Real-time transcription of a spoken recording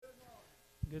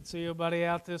Good to see everybody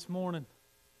out this morning.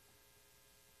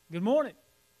 Good morning.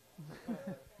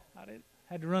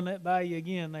 Had to run that by you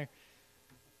again there.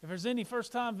 If there's any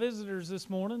first-time visitors this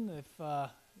morning,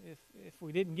 if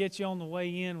we didn't get you on the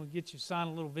way in, we'll get you to sign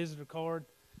a little visitor card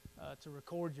to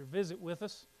record your visit with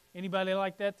us. Anybody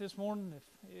like that this morning?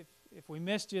 If we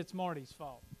missed you, it's Marty's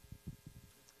fault.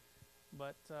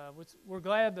 But we're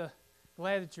glad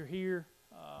that you're here.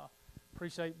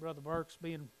 Appreciate Brother Burks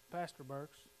Pastor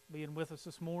Burks being with us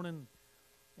this morning,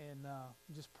 and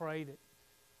just pray that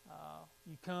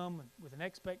you come with an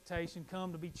expectation,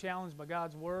 come to be challenged by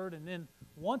God's Word, and then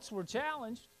once we're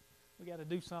challenged, we got to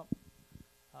do something.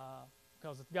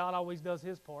 Because God always does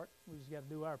His part, we just got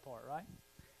to do our part, right?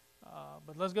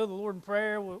 But let's go to the Lord in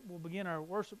prayer. We'll begin our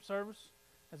worship service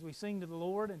as we sing to the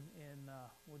Lord, and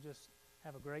we'll just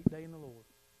have a great day in the Lord.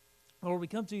 Lord, we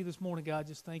come to you this morning, God,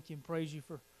 just thank you and praise you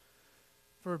for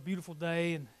a beautiful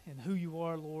day and who you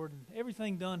are, Lord, and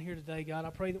everything done here today, God.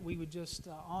 I pray that we would just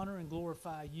honor and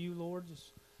glorify you, Lord.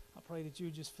 I pray that you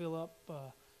would just fill up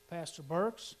Pastor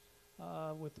Burks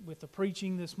with the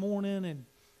preaching this morning, and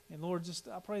Lord,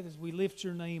 I pray that as we lift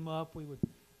your name up, we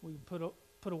would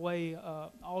put away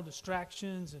all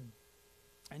distractions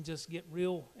and just get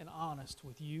real and honest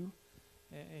with you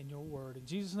and your word. In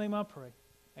Jesus' name I pray.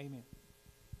 Amen.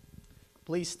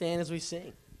 Please stand as we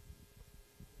sing.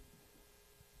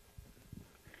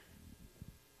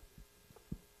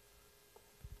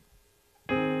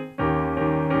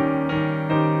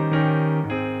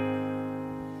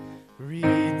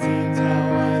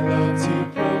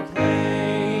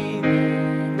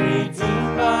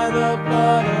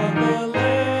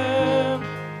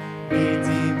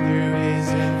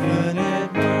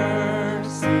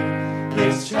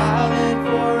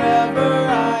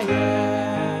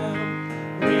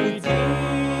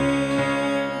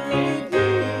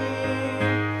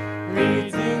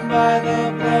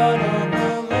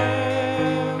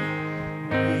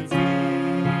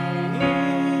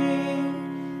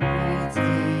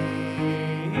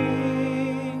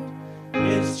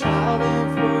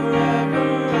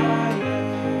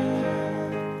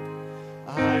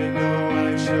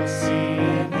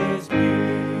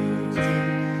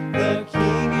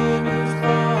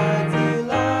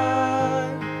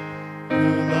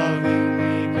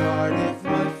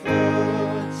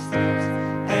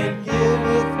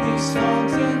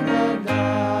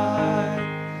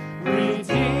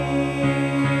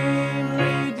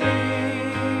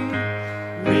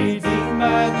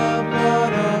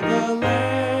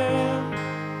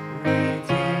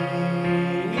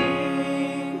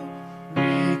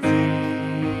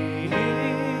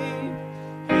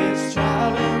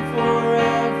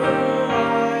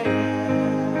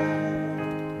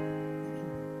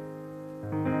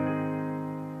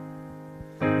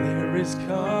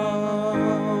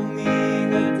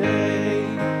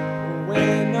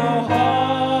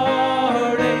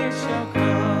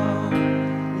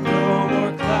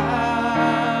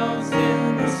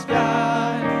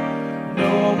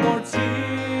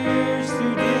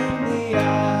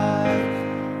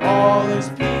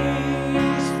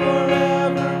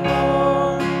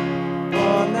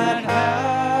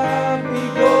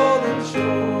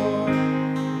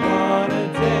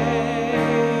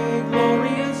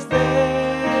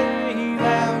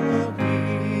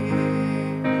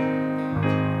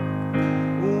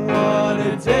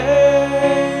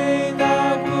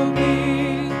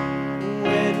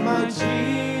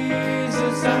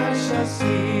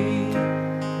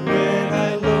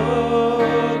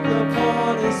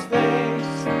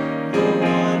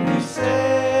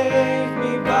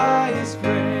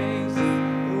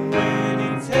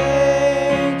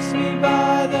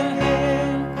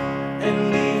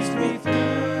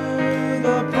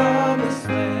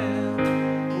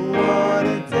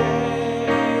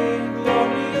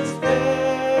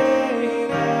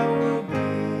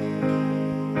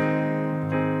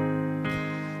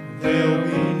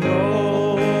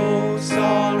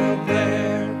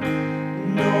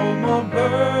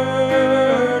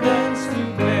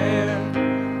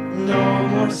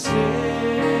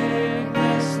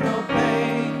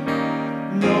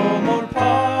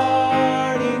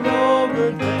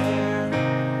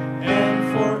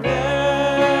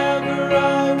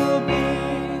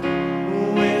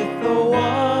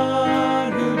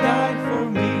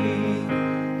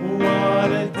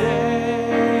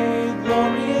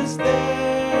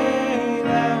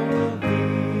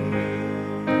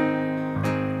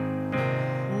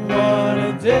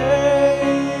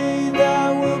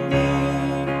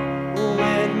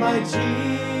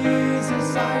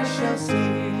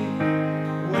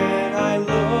 When I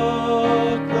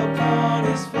look upon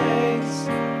His face,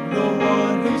 the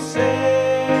one who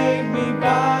saves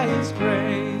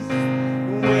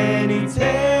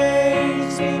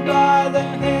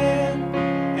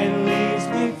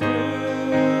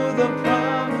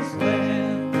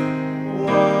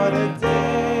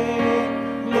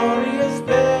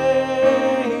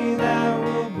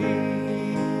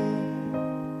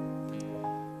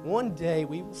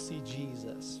will see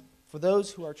Jesus. For those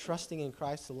who are trusting in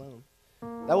Christ alone,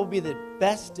 that will be the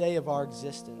best day of our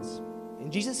existence.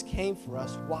 And Jesus came for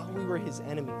us while we were his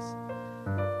enemies.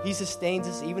 He sustains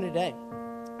us even today.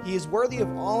 He is worthy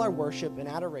of all our worship and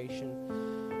adoration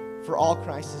for all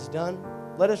Christ has done.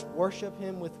 Let us worship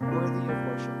him with worthy of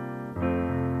worship.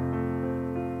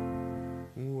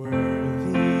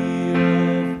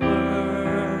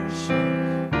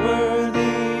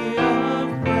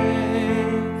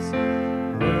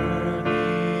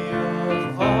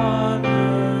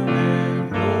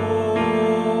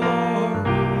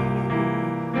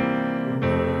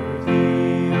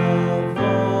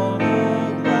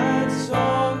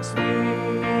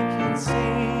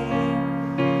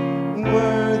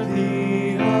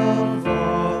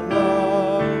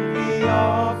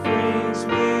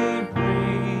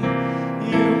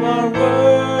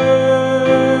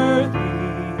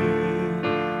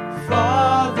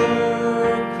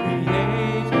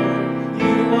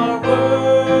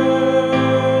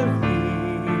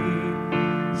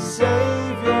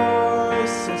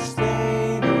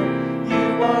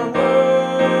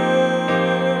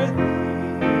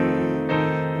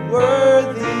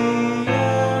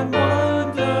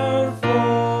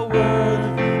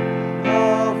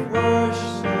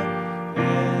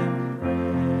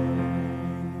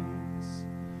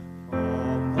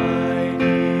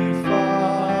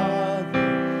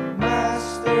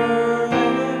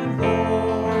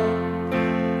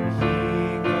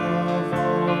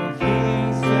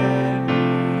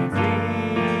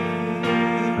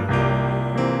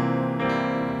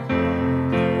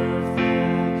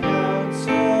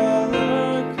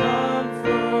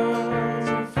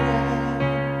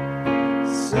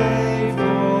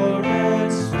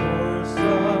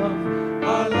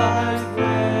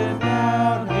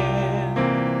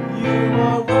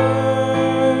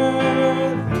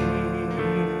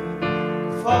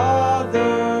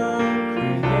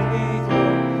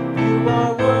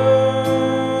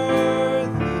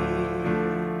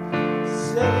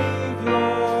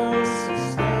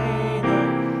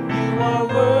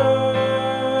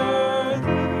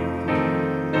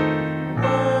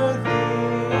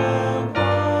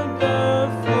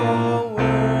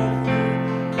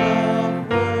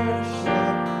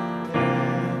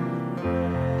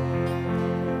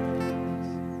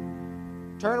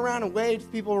 Turn around and wave to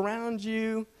people around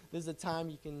you. This is the time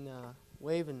you can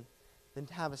wave and then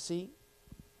have a seat.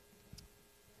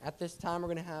 At this time, we're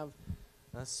going to have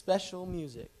special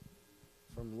music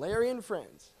from Larry and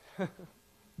Friends.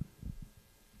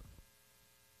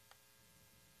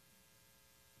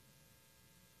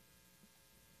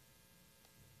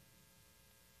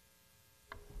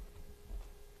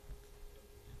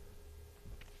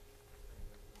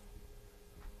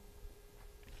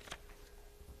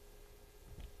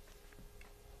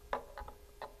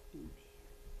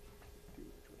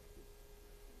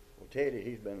 Teddy,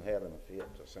 he's been having a fit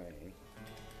to sing.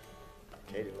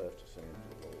 Teddy loves to sing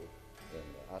to the Lord. And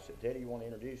I said, Teddy, you want to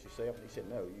introduce yourself? And he said,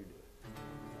 no, you do it.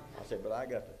 I said, but I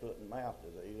got the foot and mouth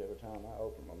disease. Every time I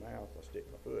open my mouth, I stick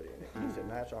my foot in it. He said,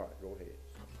 that's all right, go ahead.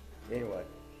 Anyway,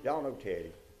 y'all know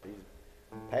Teddy.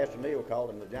 Pastor Neil called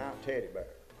him the giant teddy bear.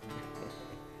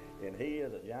 And he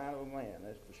is a giant of a man,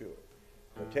 that's for sure.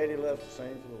 But Teddy loves to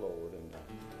sing to the Lord, and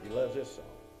he loves this song,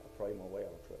 I Pray My Way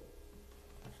Out of Trouble.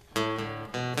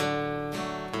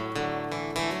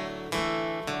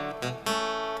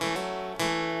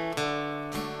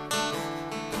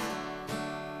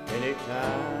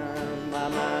 Anytime my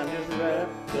mind is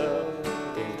wrapped up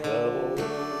in trouble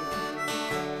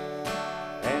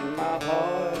and my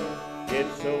heart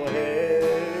gets so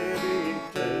heavy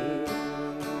too,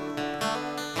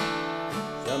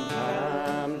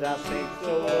 sometimes I sink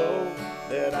so low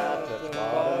that I touch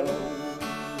bottom.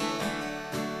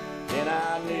 Then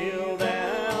I kneel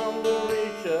down to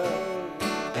reach up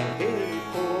and He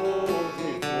pulls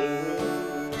me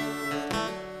through,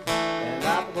 and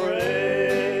I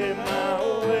pray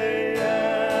my way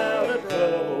out.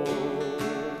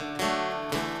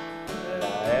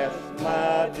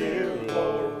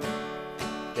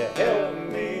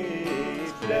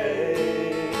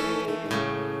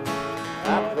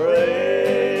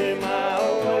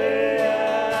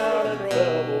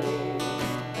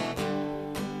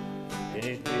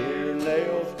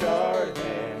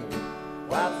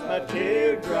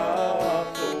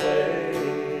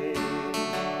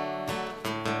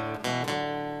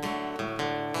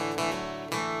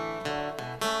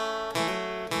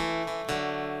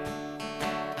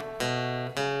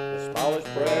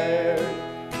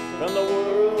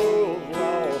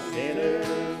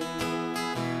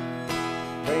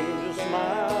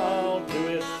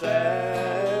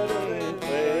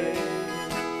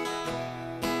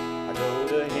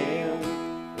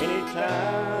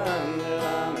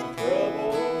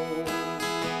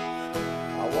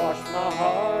 my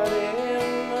heart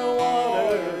in the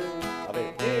waters of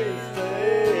His dear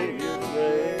Savior's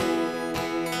grace.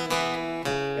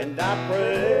 And I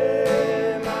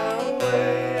pray my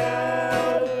way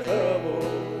out of trouble,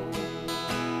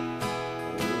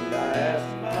 and I ask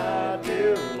my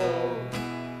dear Lord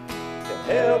to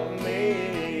help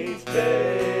me each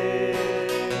day.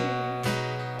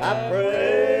 I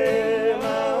pray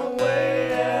my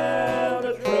way out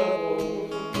of trouble,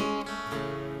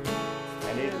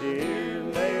 and His dear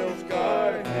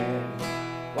nail-scarred hand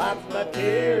wipes my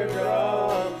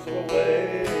teardrops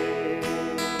away.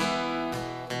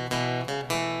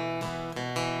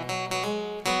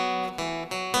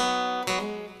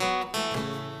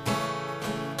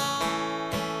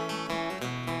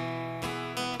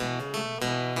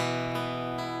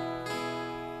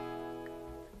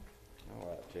 All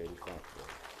right, Teddy, thank you.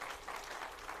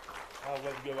 I'll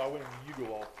let you go. I went and you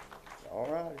go off. All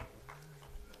right.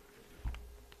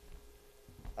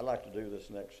 I'd like to do this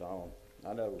next song.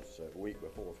 I know it's a week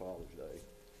before Father's Day,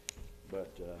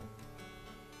 but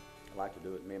I'd like to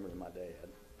do it in memory of my dad.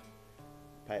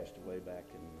 Passed away back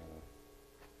in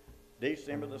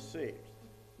December the 6th,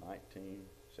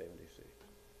 1976.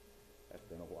 That's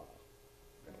been a while.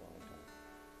 Been a long time.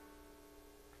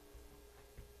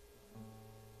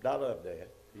 But I love Dad.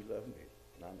 He loved me,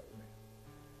 and I know that.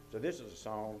 So this is a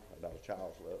song about a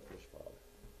child's love for his father.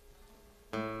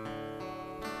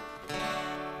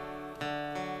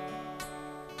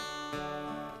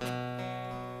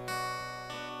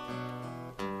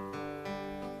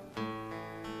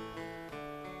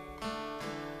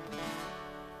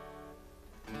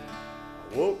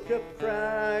 I woke up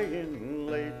crying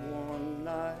late one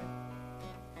night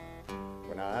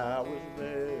when I was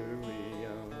very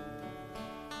young.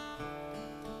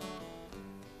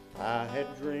 I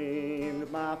had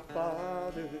dreamed my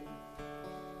father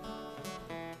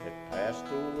had passed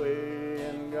away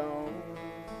and gone.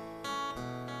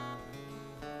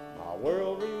 My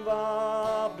world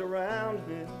revolved around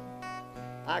him.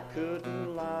 I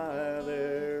couldn't lie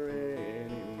there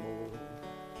anymore.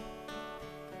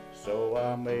 So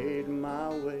I made my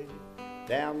way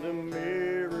down the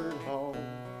mirrored hall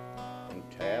and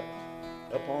tapped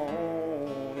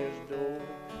upon his door.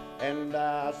 And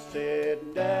I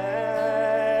said,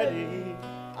 Daddy,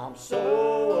 I'm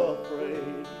so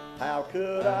afraid. How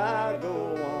could I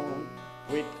go on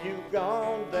with you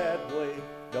gone that way?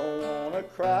 Don't want to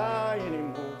cry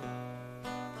anymore,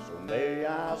 so may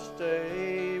I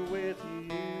stay with you?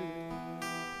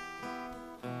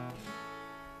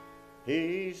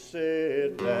 He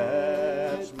said,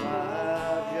 that's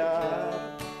my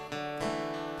job.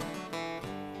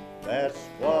 That's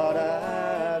what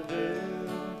I do.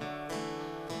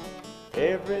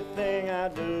 Everything I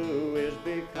do is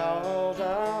because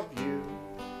of you,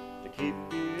 to keep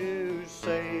you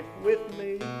safe with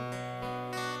me.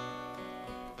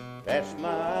 That's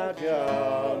my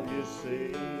job, you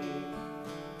see.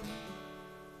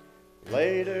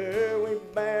 Later we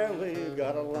barely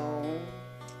got along,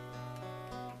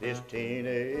 this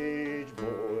teenage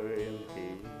boy and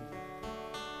he.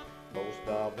 Most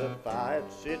of the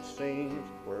fights, it seems,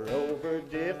 were over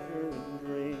different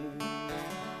dreams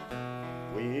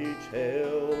we each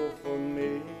held for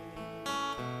me.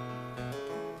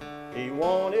 He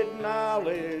wanted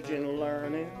knowledge and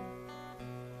learning.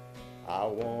 I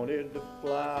wanted to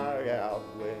fly out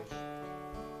west.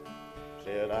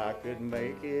 Said I could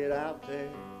make it out there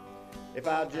if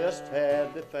I just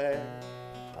had the fact.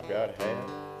 I've got half,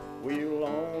 we'll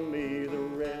loan me the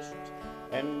rest.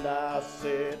 And I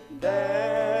said,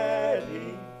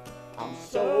 Daddy, I'm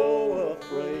so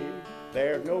afraid.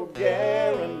 There's no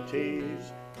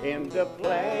guarantees in the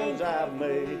plans I've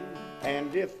made.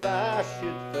 And if I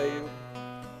should fail,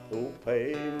 who'll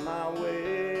pay my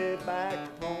way back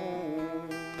home?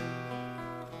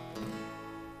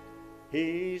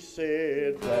 He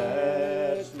said,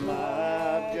 that's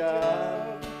my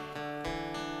job.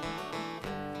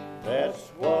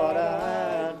 That's what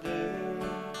I do.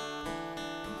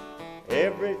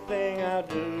 Everything I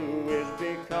do is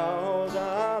because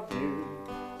of you,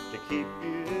 to keep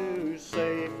you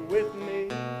safe with me.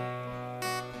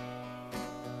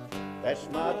 That's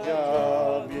my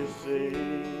job, you see.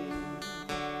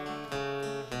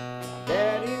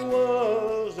 Daddy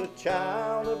was a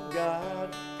child of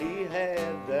God. He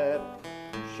had that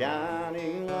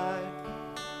shining light,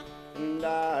 and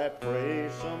I pray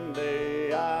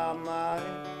someday I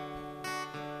might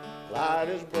light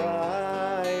as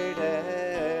bright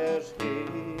as he.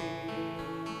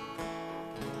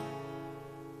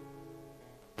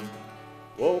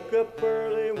 Woke up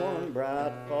early one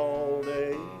bright fall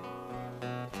day.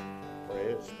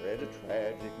 Fred spread a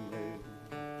tragic news.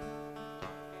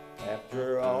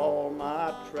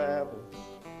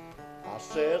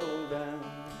 settle down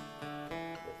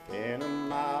within a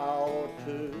mile or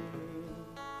two.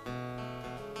 I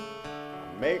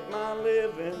make my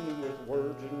living with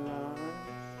words and rhymes.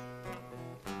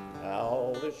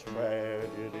 All this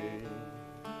tragedy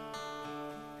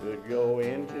could go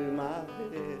into my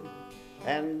head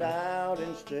and out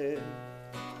instead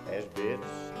as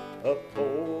bits of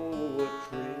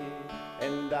poetry.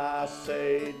 And I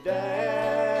say,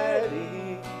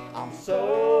 Daddy, I'm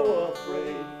so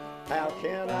afraid. How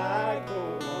can I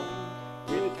go on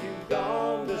with you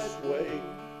gone this way?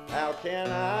 How can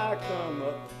I come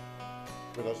up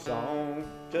with a song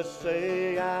to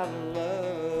say I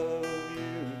love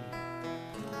you?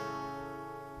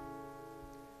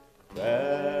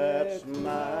 That's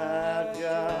my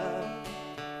job.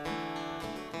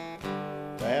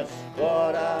 That's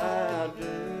what I do.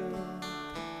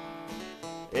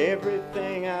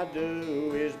 Everything I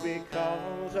do is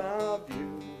because of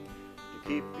you, to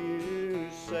keep you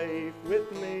safe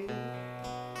with me.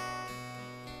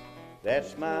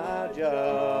 That's my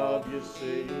job, you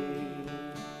see.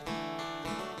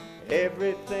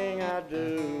 Everything I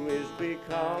do is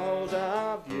because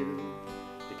of you,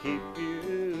 to keep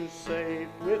you safe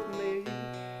with me.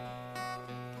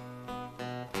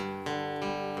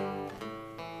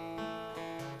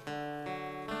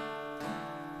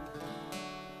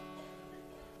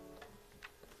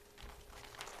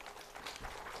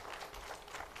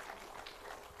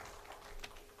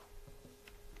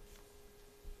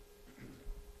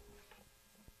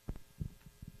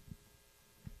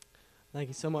 Thank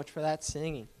you so much for that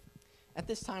singing. At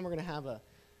this time, we're going to have a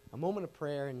moment of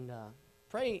prayer and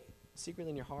pray secretly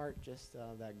in your heart just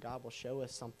that God will show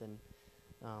us something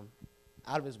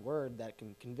out of his word that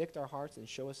can convict our hearts and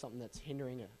show us something that's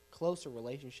hindering a closer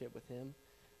relationship with him.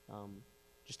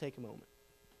 Just take a moment.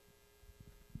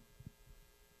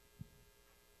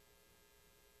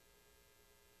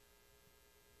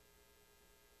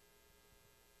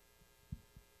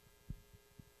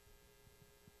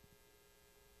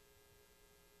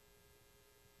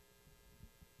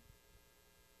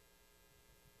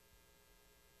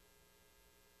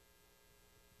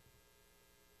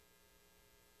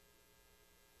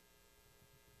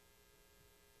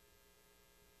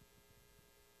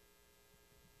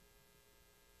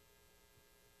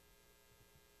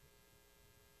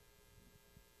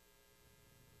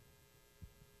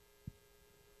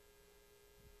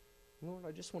 Lord,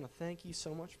 I just want to thank you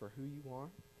so much for who you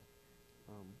are.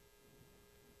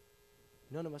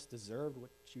 None of us deserved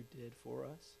what you did for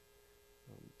us,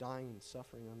 dying and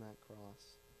suffering on that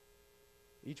cross.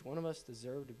 Each one of us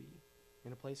deserved to be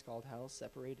in a place called hell,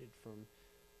 separated from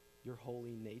your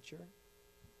holy nature,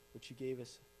 but you gave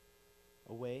us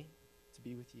a way to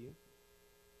be with you.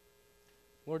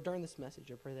 Lord, during this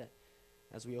message, I pray that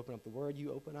as we open up the word,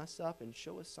 you open us up and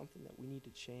show us something that we need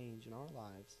to change in our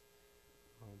lives,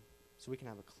 so we can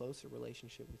have a closer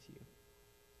relationship with you.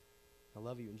 I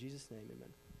love you. In Jesus' name,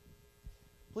 amen.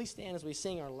 Please stand as we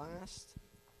sing our last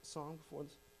song before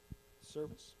the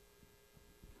service.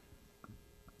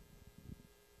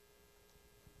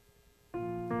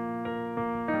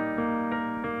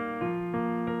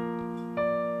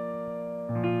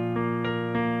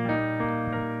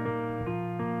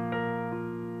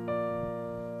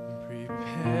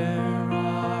 Prepare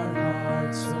our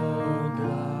hearts, O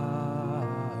God.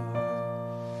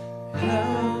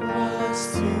 Help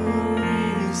us to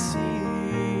receive.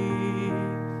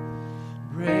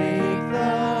 Break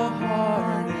the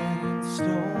hardened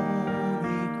stone.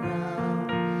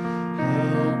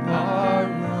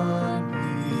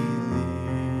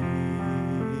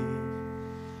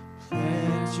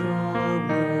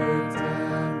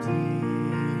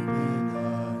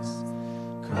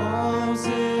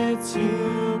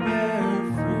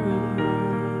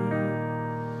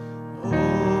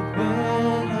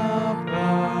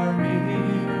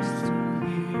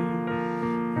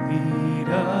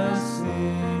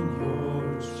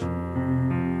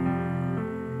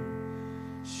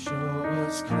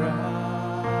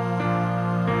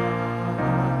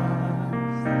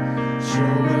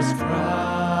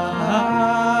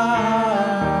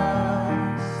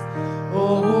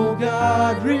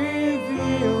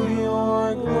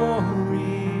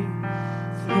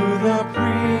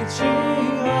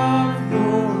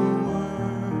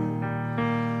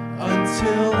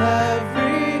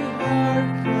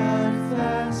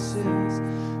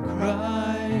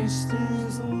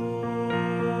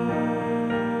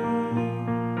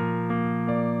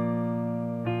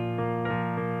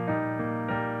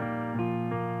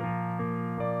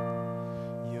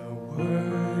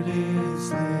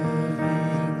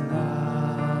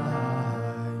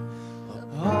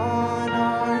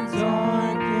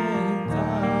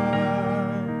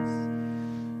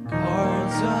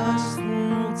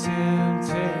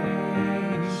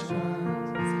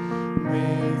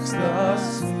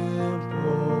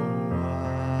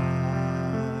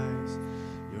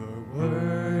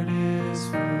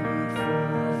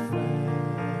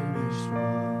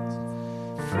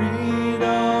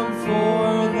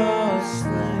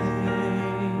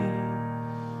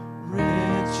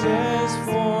 ashes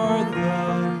for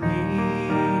the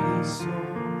needy soul.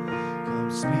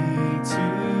 Come speak to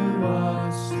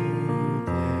us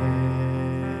today.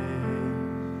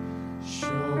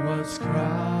 Show us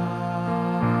Christ.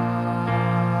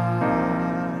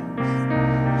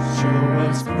 Show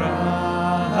us Christ.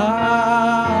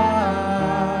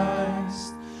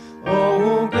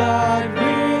 Oh God,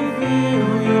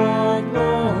 reveal your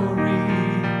glory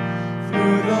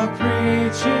through the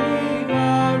preaching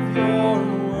of your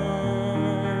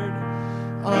word,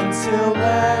 until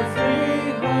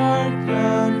every heart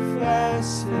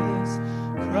confesses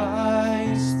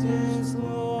Christ is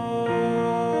Lord.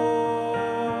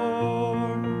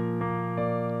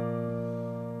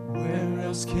 Where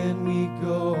else can we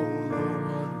go,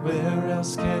 Lord? Where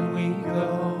else can we go?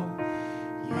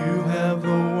 You have the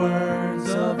words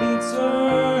of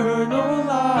eternal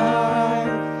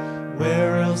life.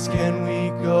 Where else can we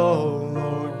go,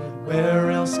 Lord?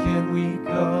 Where else can we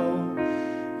go?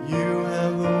 You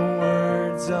have the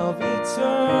words of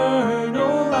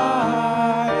eternal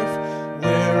life.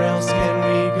 Where else can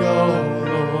we go,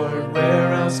 Lord?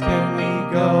 Where else can we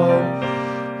go?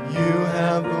 You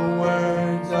have the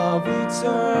words of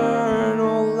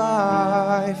eternal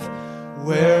life.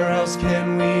 Where else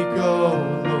can we go,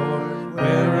 Lord?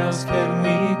 Where else can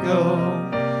we go?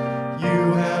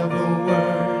 You have the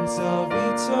words of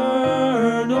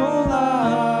eternal life.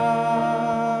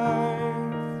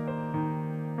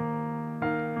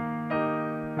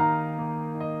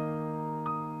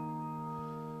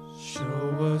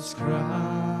 Show us Christ.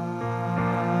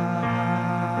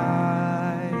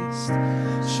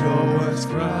 Show us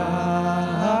Christ.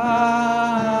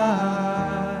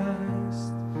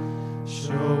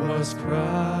 Show us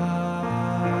Christ.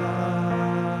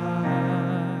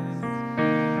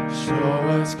 Show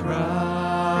us Christ.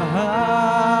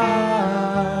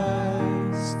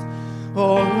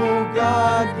 Oh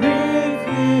God,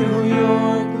 reveal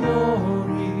your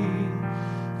glory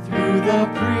through the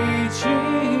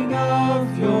preaching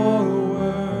of your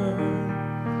word,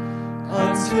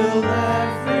 until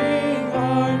every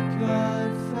heart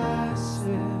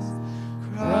confesses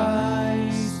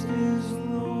Christ is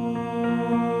Lord.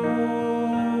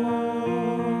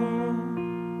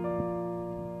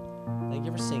 Thank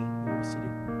you for singing. You may be seated.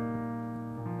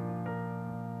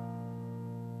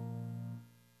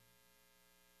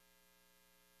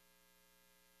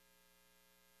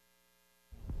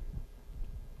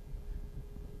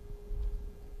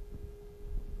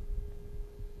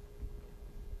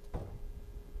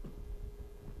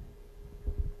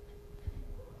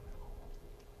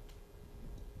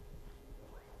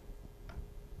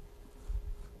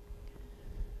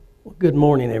 Well, good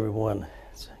morning, everyone.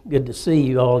 It's good to see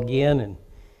you all again, and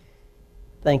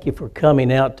thank you for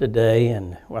coming out today.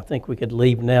 And I think we could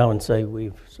leave now and say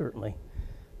we've certainly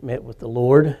met with the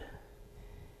Lord.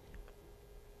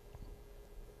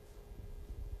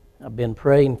 I've been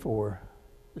praying for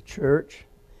the church.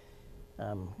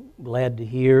 I'm glad to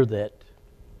hear that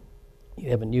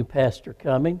you have a new pastor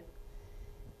coming,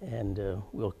 and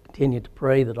we'll continue to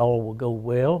pray that all will go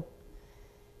well.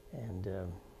 And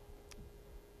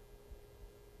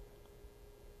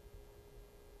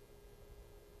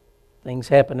things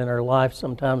happen in our life.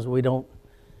 Sometimes we don't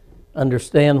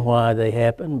understand why they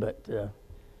happen, but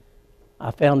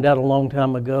I found out a long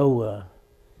time ago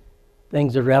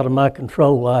things that are out of my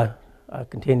control, I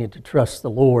continue to trust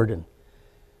the Lord, and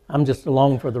I'm just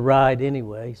along for the ride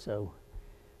anyway, so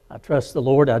I trust the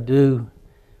Lord. I do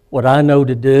what I know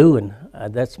to do, and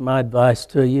that's my advice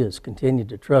to you, is continue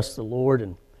to trust the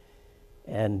Lord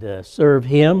and serve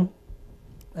Him.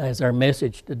 As our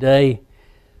message today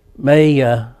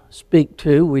may speak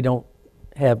to, we don't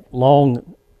have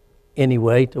long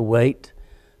anyway to wait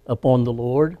upon the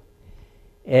Lord.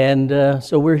 And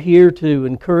so we're here to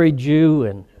encourage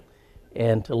you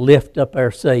and to lift up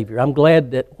our Savior. I'm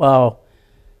glad that while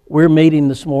we're meeting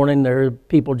this morning, there are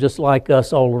people just like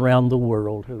us all around the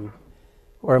world who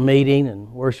are meeting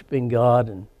and worshiping God.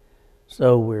 And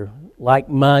so we're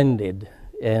like-minded,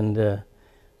 and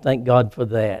thank God for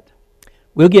that.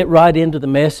 We'll get right into the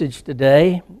message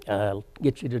today. I'll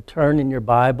get you to turn in your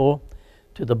Bible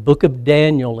to the book of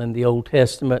Daniel in the Old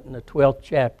Testament, in the 12th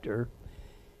chapter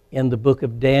in the book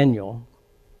of Daniel.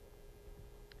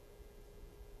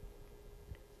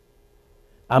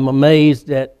 I'm amazed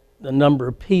at the number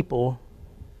of people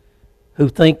who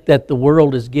think that the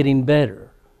world is getting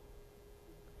better.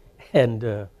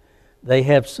 And they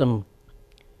have some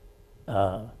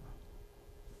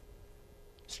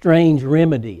strange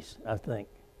remedies, I think.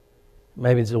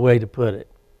 Maybe it's a way to put it.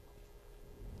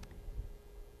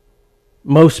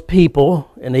 Most people,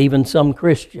 and even some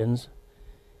Christians,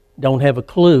 don't have a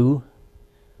clue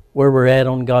where we're at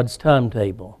on God's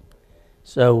timetable.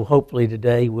 So hopefully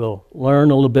today we'll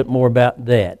learn a little bit more about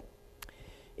that.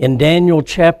 In Daniel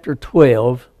chapter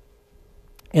 12,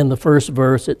 in the first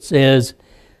verse, it says,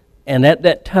 "And at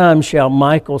that time shall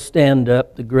Michael stand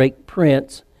up, the great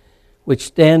prince, which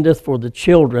standeth for the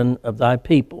children of thy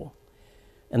people.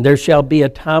 And there shall be a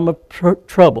time of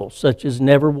trouble, such as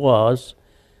never was,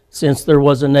 since there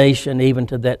was a nation, even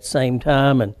to that same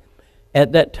time. And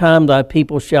at that time thy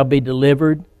people shall be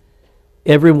delivered,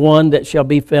 every one that shall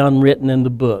be found written in the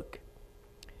book.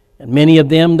 And many of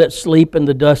them that sleep in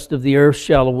the dust of the earth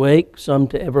shall awake, some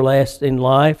to everlasting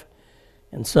life,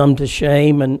 and some to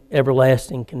shame and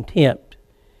everlasting contempt.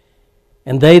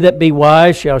 And they that be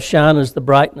wise shall shine as the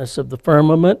brightness of the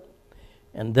firmament,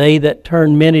 and they that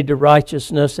turn many to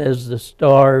righteousness as the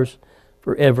stars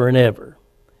forever and ever.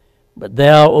 But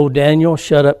thou, O Daniel,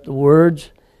 shut up the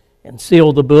words, and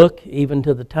seal the book, even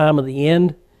to the time of the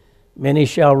end. Many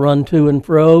shall run to and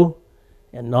fro,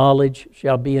 and knowledge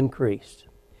shall be increased."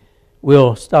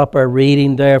 We'll stop our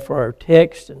reading there for our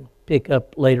text and pick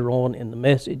up later on in the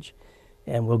message.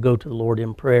 And we'll go to the Lord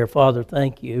in prayer. Father,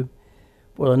 thank you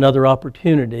for another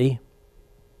opportunity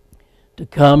to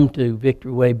come to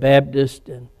Victory Way Baptist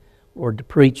and, Lord, to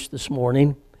preach this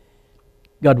morning.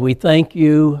 God, we thank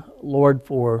you, Lord,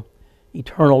 for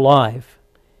eternal life.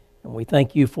 And we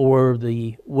thank you for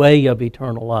the way of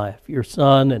eternal life, your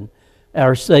Son and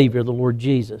our Savior, the Lord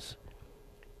Jesus.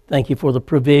 Thank you for the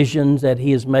provisions that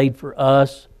He has made for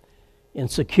us in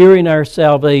securing our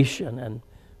salvation and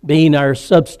being our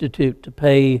substitute to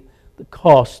pay the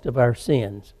cost of our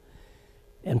sins.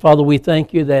 And Father, we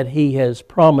thank you that He has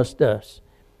promised us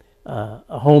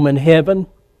a home in heaven,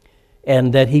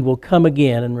 and that He will come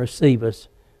again and receive us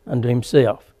unto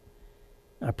Himself.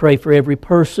 I pray for every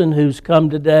person who's come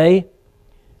today,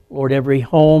 Lord, every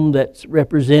home that's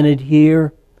represented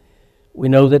here. We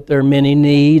know that there are many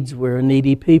needs. We're a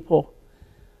needy people.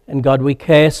 And God, we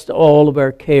cast all of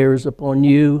our cares upon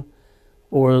you,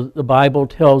 for the Bible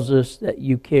tells us that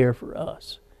you care for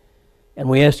us. And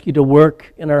we ask you to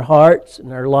work in our hearts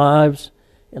and our lives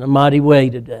in a mighty way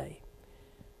today.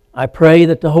 I pray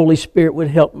that the Holy Spirit would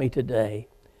help me today,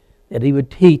 that He would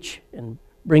teach and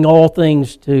bring all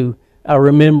things to our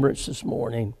remembrance this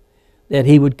morning, that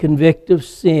He would convict of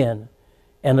sin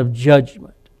and of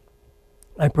judgment.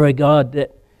 I pray, God,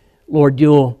 that, Lord,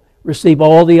 you'll receive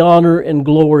all the honor and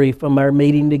glory from our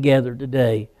meeting together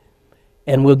today.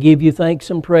 And we'll give you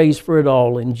thanks and praise for it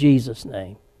all in Jesus'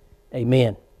 name.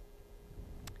 Amen.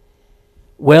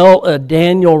 Well,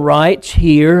 Daniel writes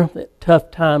here that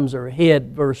tough times are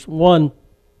ahead. Verse 1,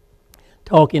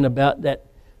 talking about that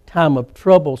time of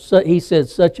trouble. So he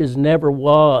says, such as never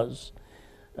was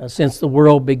since the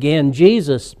world began.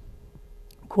 Jesus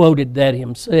quoted that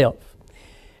himself.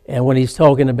 And when he's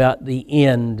talking about the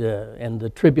end and the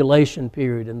tribulation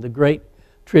period and the great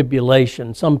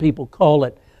tribulation, some people call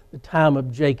it the time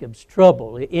of Jacob's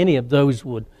trouble. Any of those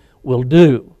will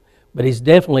do. But he's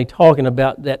definitely talking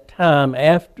about that time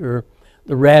after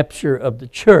the rapture of the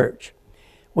church,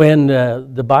 when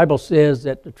the Bible says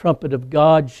that the trumpet of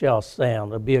God shall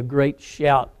sound. There'll be a great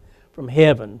shout from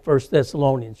heaven. 1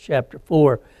 Thessalonians chapter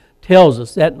 4 tells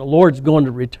us that, and the Lord's going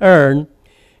to return,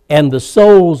 and the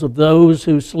souls of those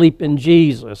who sleep in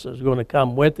Jesus is going to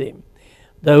come with Him.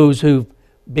 Those who've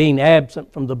being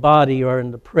absent from the body are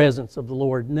in the presence of the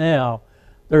Lord now,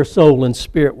 their soul and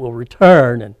spirit will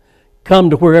return and come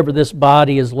to wherever this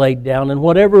body is laid down. In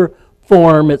whatever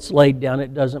form it's laid down,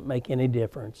 it doesn't make any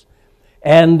difference.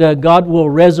 And God will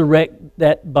resurrect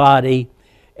that body,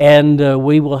 and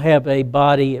we will have a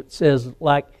body, it says,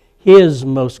 like His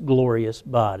most glorious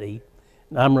body.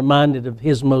 And I'm reminded of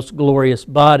His most glorious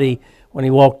body when He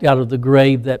walked out of the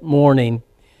grave that morning,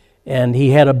 and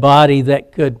He had a body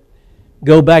that could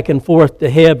go back and forth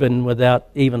to heaven without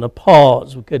even a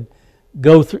pause. We could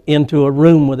go into a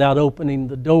room without opening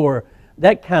the door.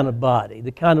 That kind of body,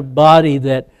 the kind of body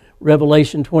that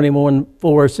Revelation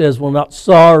 21:4 says will not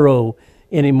sorrow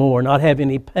anymore, not have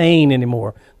any pain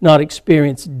anymore, not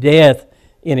experience death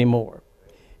anymore.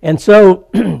 And so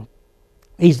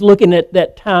he's looking at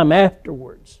that time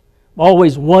afterwards. I've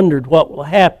always wondered what will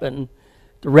happen,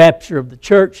 the rapture of the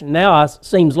church, and now it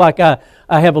seems like I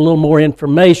have a little more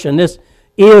information. This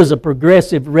is a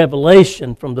progressive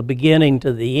revelation from the beginning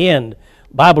to the end.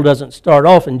 The Bible doesn't start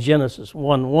off in Genesis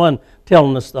 1:1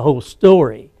 telling us the whole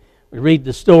story. We read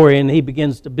the story and He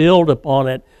begins to build upon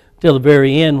it till the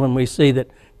very end, when we see that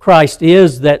Christ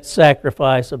is that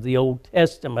sacrifice of the Old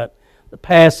Testament, the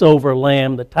Passover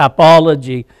lamb, the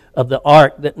typology of the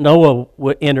ark that Noah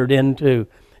entered into,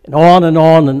 and on and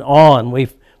on and on. We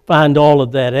find all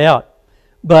of that out.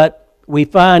 But we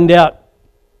find out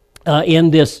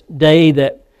in this day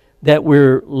that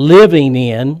we're living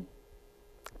in,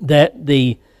 that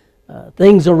the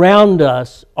things around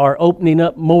us are opening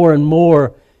up more and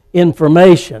more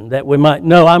information that we might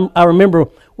know. I remember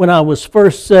when I was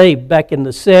first saved back in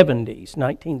the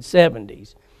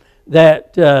 1970s,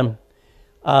 that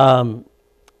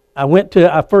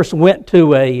I first went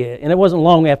to and it wasn't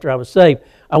long after I was saved,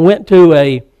 I went to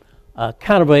a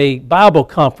kind of a Bible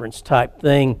conference type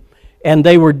thing, and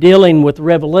they were dealing with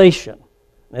Revelation.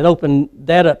 It opened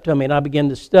that up to me, and I began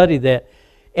to study that.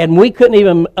 And we couldn't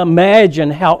even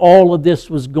imagine how all of this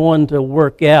was going to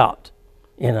work out,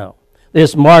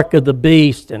 this mark of the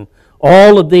beast and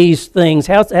all of these things.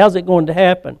 How's it going to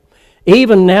happen?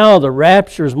 Even now, the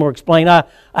rapture is more explained.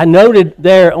 I noted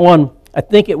there on, I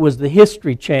think it was the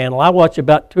History Channel. I watch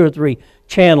about 2 or 3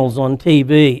 channels on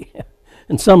TV,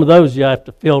 and some of those you have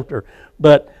to filter.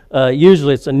 But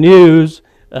usually it's the news,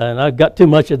 and I've got too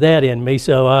much of that in me,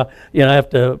 so I have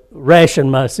to ration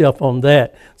myself on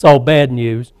that. It's all bad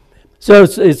news. So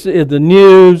it's the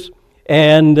news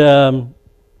and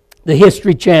the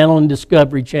History Channel and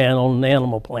Discovery Channel and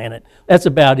Animal Planet. That's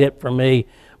about it for me.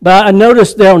 But I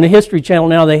noticed there on the History Channel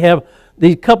now they have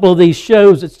a couple of these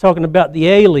shows that's talking about the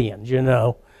aliens,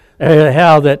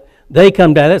 how that they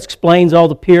come down. That explains all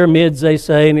the pyramids, they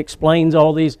say, and explains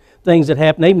all these things that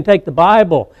happen. They even take the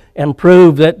Bible and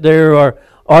prove that there are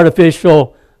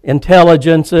artificial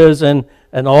intelligences and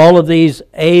all of these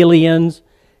aliens.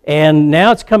 And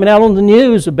now it's coming out on the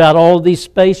news about all of these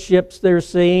spaceships they're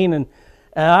seeing. And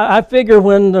I figure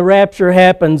when the rapture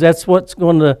happens, that's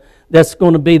going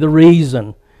to be the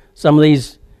reason some of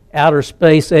these outer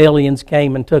space aliens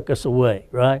came and took us away,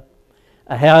 right?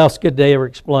 How else could they ever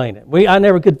explain it? I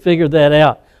never could figure that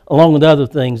out, along with other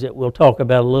things that we'll talk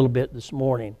about a little bit this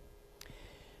morning.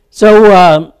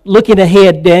 So, looking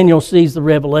ahead, Daniel sees the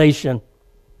revelation.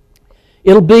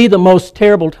 It'll be the most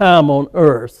terrible time on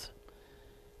earth,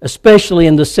 especially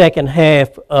in the second half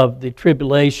of the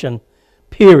tribulation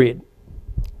period.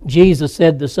 Jesus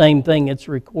said the same thing. It's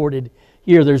recorded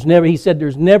here. He said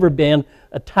there's never been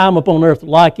a time upon earth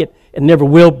like it, and never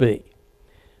will be.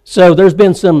 So there's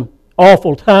been some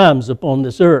awful times upon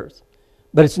this earth,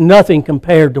 but it's nothing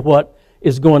compared to what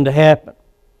is going to happen.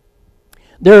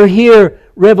 There are here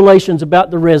revelations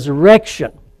about the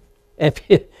resurrection.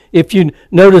 If you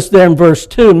notice there in verse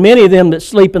 2, many of them that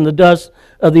sleep in the dust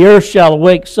of the earth shall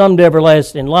awake, some to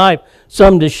everlasting life,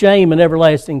 some to shame and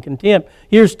everlasting contempt.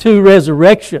 Here's 2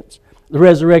 resurrections, the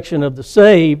resurrection of the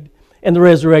saved and the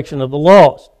resurrection of the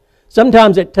lost.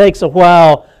 Sometimes it takes a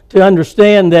while to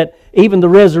understand that even the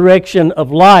resurrection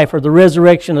of life or the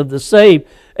resurrection of the saved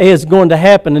is going to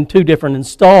happen in 2 different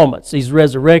installments, these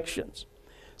resurrections.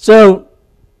 So,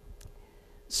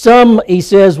 some, he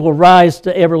says, will rise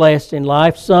to everlasting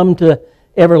life, some to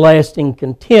everlasting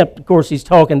contempt. Of course, he's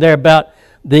talking there about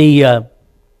the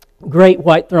great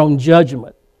white throne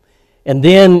judgment. And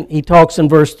then he talks in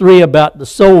verse 3 about the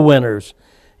soul winners.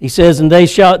 He says, and they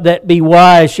that be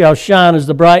wise shall shine as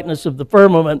the brightness of the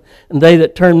firmament, and they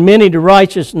that turn many to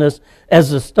righteousness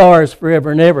as the stars forever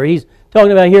and ever. He's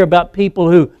talking about here about people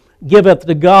who give up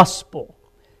the gospel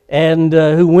and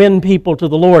who win people to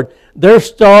the Lord. They're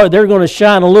going to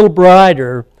shine a little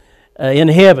brighter in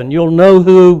heaven. You'll know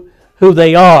who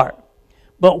they are.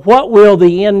 But what will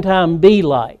the end time be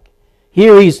like?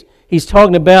 Here he's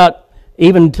talking about,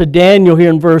 even to Daniel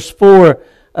here in verse 4,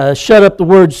 shut up the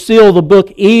word, seal the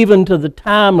book, even to the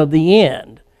time of the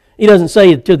end. He doesn't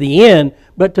say to the end,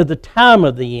 but to the time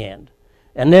of the end.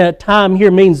 And that time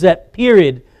here means that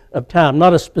period of time,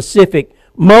 not a specific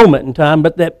moment in time,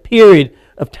 but that period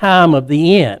of time of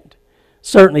the end.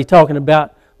 Certainly talking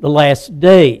about the last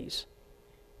days.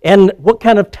 And what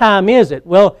kind of time is it?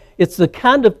 Well, it's the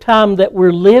kind of time that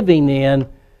we're living in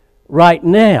right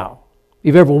now. If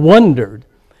you've ever wondered,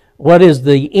 what is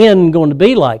the end going to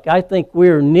be like? I think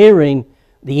we're nearing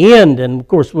the end, and of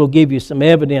course we'll give you some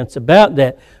evidence about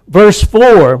that. Verse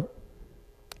 4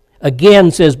 again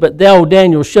says, but thou,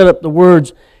 Daniel, shut up the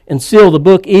words and seal the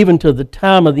book even to the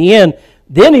time of the end.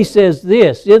 Then he says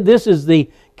this is the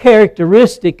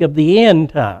characteristic of the end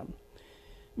time.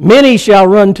 Many shall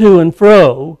run to and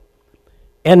fro,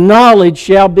 and knowledge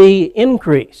shall be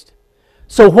increased.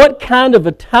 So what kind of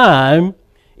a time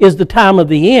is the time of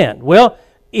the end? Well,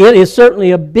 it is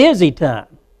certainly a busy time.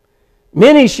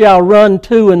 Many shall run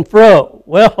to and fro.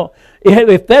 Well,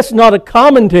 if that's not a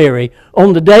commentary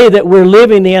on the day that we're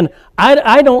living in,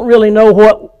 I don't really know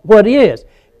what is.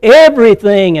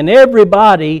 Everything and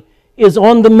everybody is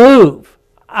on the move.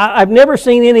 I've never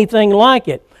seen anything like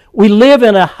it. We live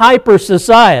in a hyper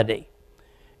society.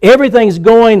 Everything's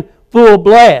going full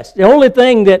blast. The only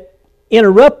thing that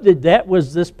interrupted that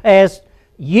was this past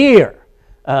year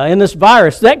in this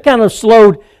virus. That kind of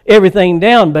slowed everything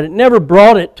down, but it never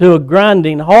brought it to a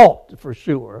grinding halt for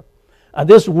sure.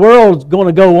 This world's going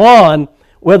to go on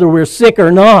whether we're sick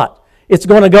or not. It's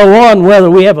going to go on whether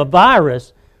we have a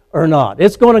virus or not.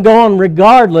 It's going to go on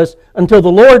regardless until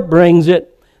the Lord brings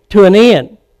it to an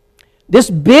end. This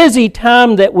busy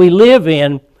time that we live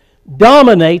in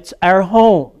dominates our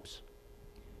homes.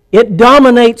 It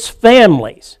dominates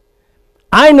families.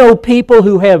 I know people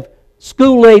who have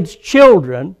school-aged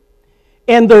children,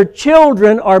 and their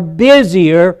children are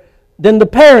busier than the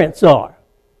parents are.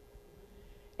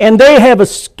 And they have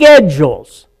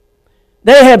schedules.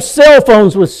 They have cell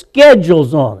phones with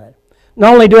schedules on it.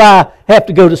 Not only do I have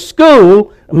to go to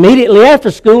school, immediately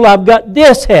after school I've got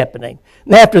this happening.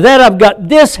 And after that I've got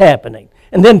this happening.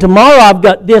 And then tomorrow I've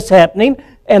got this happening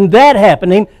and that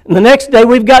happening. And the next day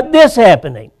we've got this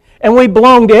happening. And we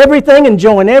belong to everything and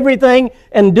join everything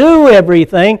and do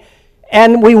everything.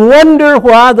 And we wonder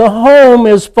why the home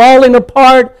is falling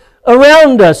apart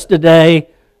around us today.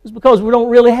 It's because we don't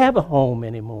really have a home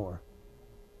anymore.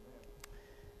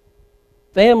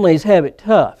 Families have it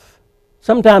tough.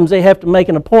 Sometimes they have to make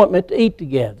an appointment to eat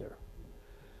together.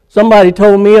 Somebody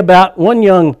told me about one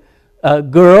young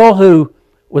girl who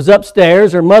was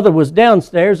upstairs, her mother was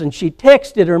downstairs, and she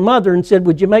texted her mother and said,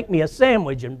 "Would you make me a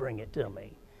sandwich and bring it to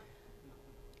me?"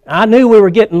 I knew we were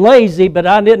getting lazy, but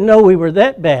I didn't know we were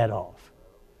that bad off.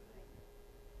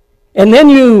 And then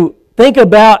you think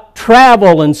about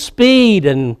travel and speed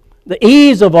and the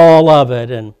ease of all of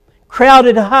it and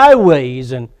crowded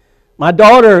highways. And my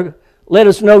daughter let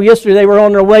us know yesterday they were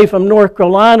on their way from North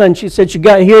Carolina, and she said she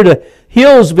got here to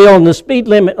Hillsville and the speed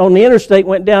limit on the interstate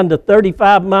went down to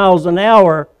 35 miles an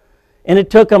hour, and it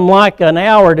took them like an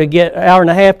hour and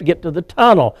a half to get to the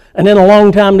tunnel, and then a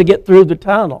long time to get through the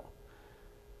tunnel.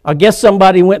 I guess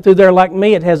somebody went through there like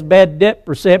me. It has bad depth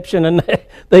perception, and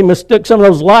they mistook some of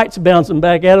those lights bouncing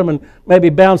back at them and maybe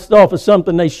bounced off of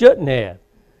something they shouldn't have.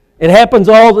 It happens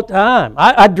all the time.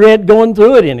 I dread going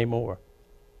through it anymore.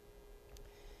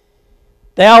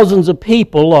 Thousands of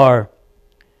people are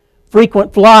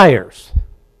frequent flyers.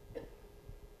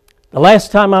 The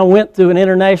last time I went through an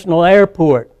international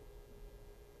airport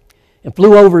and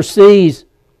flew overseas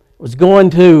was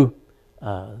going to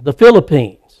the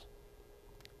Philippines.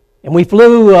 And we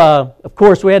flew, of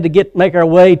course, we had to make our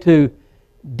way to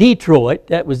Detroit.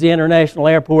 That was the international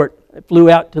airport that flew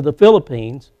out to the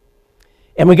Philippines.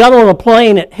 And we got on a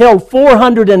plane that held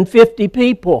 450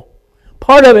 people.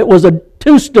 Part of it was a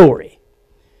two-story.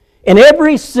 And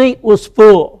every seat was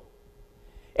full.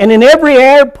 And in every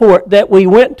airport that we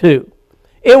went to,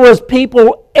 it was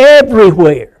people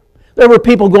everywhere. There were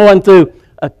people going through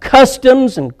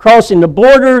customs and crossing the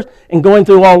borders and going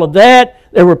through all of that.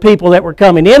 There were people that were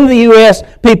coming into the U.S.,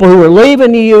 people who were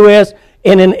leaving the U.S.,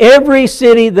 and in every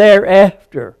city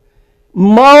thereafter,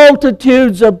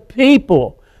 multitudes of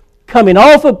people coming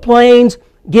off of planes,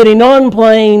 getting on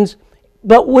planes,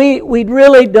 but we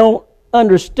really don't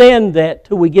understand that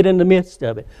till we get in the midst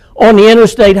of it. On the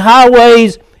interstate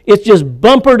highways, it's just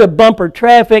bumper-to-bumper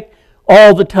traffic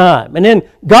all the time. And then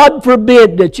God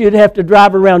forbid that you'd have to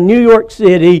drive around New York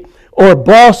City or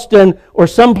Boston or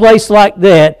someplace like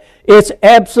that. It's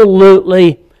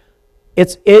absolutely,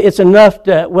 it's enough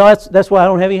to, well, that's why I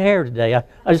don't have any hair today.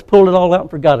 I just pulled it all out and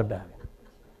forgot about it.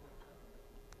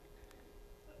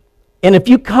 And if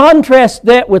you contrast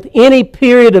that with any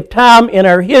period of time in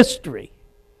our history,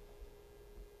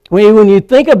 when you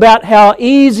think about how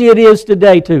easy it is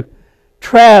today to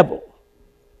travel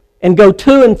and go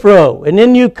to and fro, and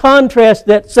then you contrast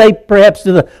that, say, perhaps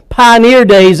to the pioneer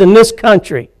days in this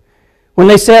country, when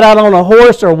they sat out on a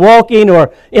horse or walking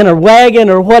or in a wagon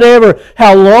or whatever,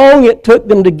 how long it took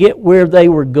them to get where they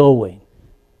were going.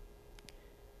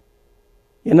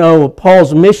 You know,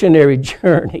 Paul's missionary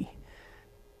journey,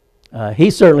 he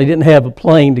certainly didn't have a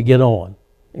plane to get on.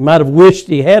 He might have wished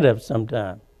he had of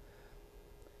sometime.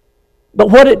 But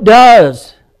what it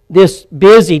does, this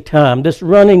busy time, this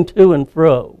running to and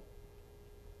fro,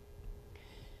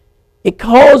 it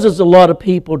causes a lot of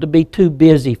people to be too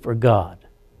busy for God.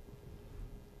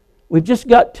 We've just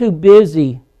got too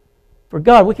busy for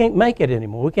God. We can't make it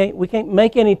anymore. We can't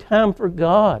make any time for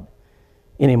God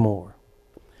anymore.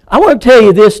 I want to tell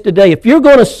you this today. If you're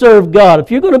going to serve God, if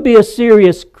you're going to be a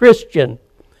serious Christian,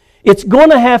 it's going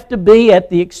to have to be at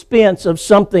the expense of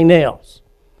something else.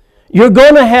 You're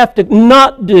going to have to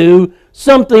not do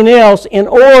something else in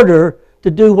order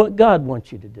to do what God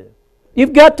wants you to do.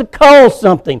 You've got to call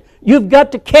something. You've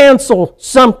got to cancel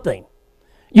something.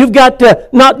 You've got to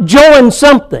not join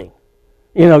something.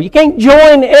 You know, you can't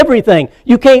join everything.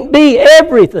 You can't be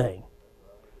everything.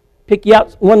 pick you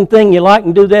out one thing you like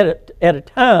and do that at a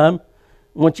time.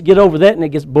 Once you get over that and it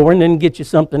gets boring, then get you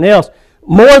something else.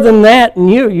 More than that, and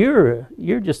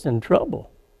you're just in trouble.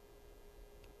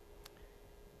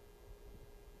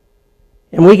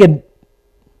 And we could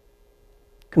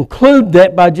conclude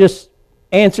that by just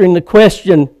answering the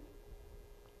question,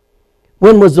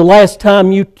 when was the last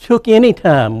time you took any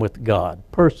time with God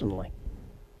personally?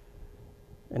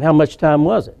 And how much time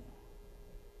was it?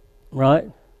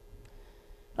 Right?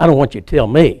 I don't want you to tell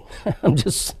me. I'm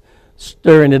just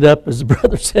stirring it up, as the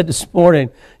brother said this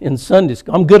morning in Sunday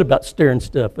school. I'm good about stirring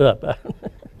stuff up.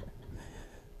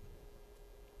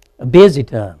 A busy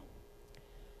time.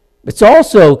 It's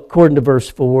also, according to verse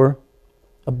 4,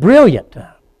 a brilliant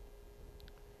time.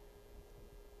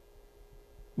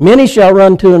 Many shall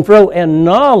run to and fro, and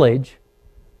knowledge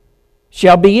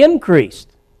shall be increased.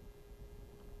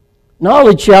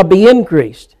 Knowledge shall be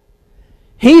increased.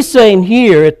 He's saying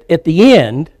here at the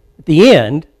end,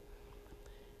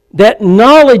 that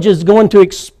knowledge is going to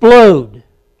explode.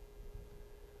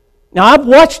 Now, I've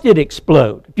watched it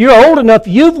explode. If you're old enough,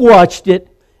 you've watched it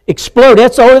explode.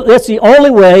 That's the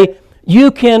only way you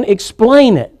can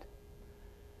explain it.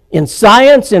 In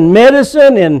science, in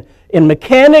medicine, in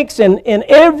mechanics, and in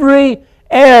every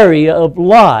area of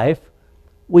life,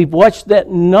 we've watched that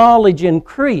knowledge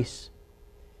increase.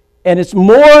 And it's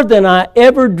more than I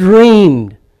ever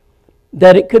dreamed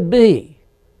that it could be.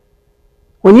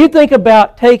 When you think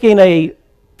about taking a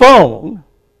phone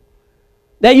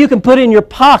that you can put in your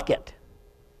pocket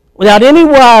without any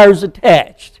wires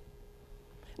attached,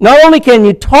 not only can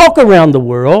you talk around the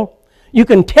world, you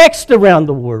can text around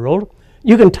the world,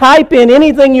 you can type in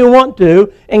anything you want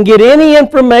to and get any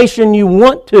information you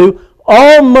want to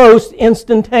almost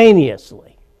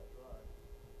instantaneously.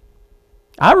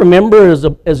 I remember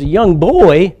as a young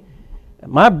boy,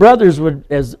 my brothers would,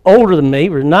 as older than me,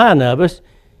 there were 9 of us,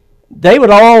 they would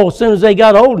all, as soon as they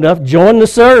got old enough, join the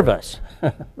service,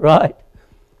 right?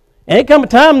 And it come a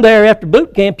time there after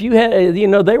boot camp, they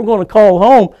were going to call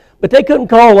home, but they couldn't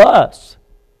call us.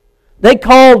 They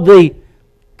called the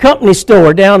company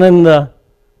store down in the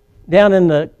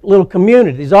little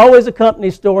community. There's always a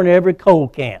company store in every coal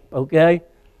camp, okay?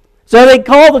 So they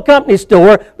call the company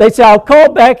store. They say, I'll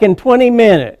call back in 20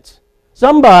 minutes.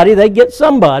 They get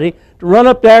somebody to run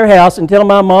up to our house and tell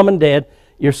my mom and dad,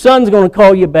 your son's going to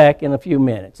call you back in a few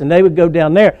minutes. And they would go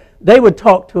down there. They would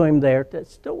talk to him there at that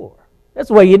store. That's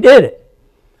the way you did it.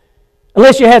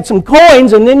 Unless you had some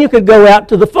coins, and then you could go out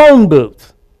to the phone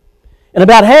booth. And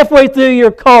about halfway through your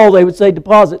call, they would say,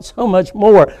 deposit so much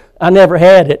more. I never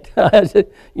had it.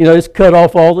 It's cut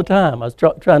off all the time. I was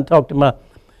trying to talk to my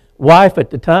wife at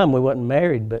the time. We wasn't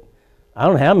married, but I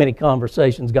don't know how many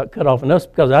conversations got cut off on us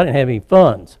because I didn't have any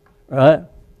funds, right?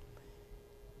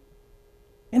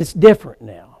 And it's different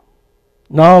now.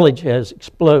 Knowledge has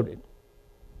exploded.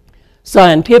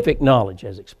 Scientific knowledge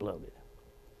has exploded.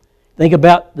 Think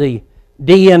about the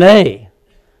DNA.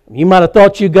 You might have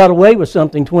thought you got away with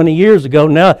something 20 years ago.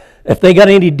 Now, if they got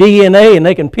any DNA and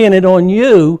they can pin it on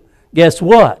you, guess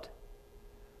what?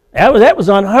 That was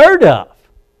unheard of.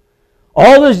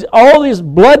 All this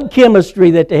blood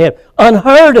chemistry that they have,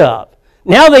 unheard of.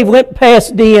 Now they've went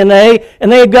past DNA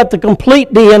and they've got the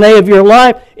complete DNA of your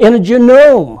life in a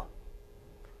genome.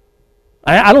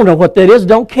 I don't know what that is,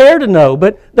 don't care to know,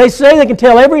 but they say they can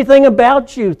tell everything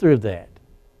about you through that.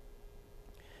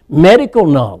 Medical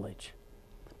knowledge,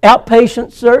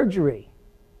 outpatient surgery.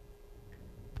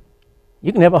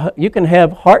 You can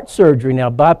have heart surgery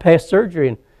now, bypass surgery,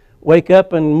 and wake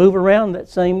up and move around that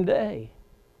same day.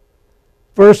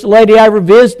 First lady I ever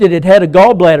visited had a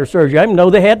gallbladder surgery. I didn't know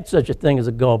they had such a thing as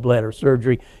a gallbladder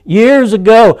surgery. Years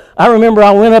ago, I remember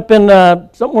I went up in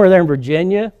somewhere there in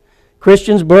Virginia,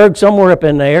 Christiansburg, somewhere up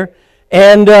in there,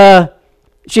 and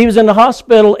she was in the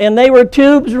hospital, and there were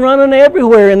tubes running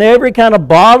everywhere in every kind of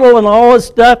bottle and all this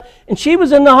stuff, and she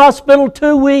was in the hospital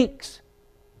 2 weeks.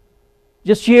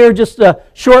 Just a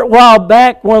short while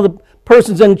back, one of the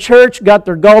persons in church got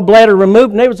their gallbladder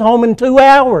removed, and they was home in 2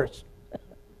 hours.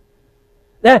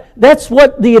 That's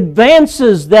what the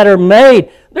advances that are made.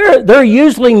 There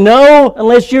usually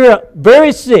unless you're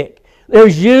very sick,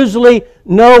 there's usually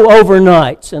no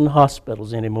overnights in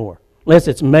hospitals anymore, unless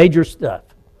it's major stuff.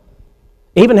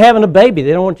 Even having a baby,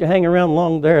 they don't want you hanging around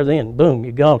long there then. Boom,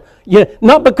 you're gone.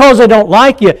 Not because they don't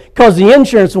like you, because the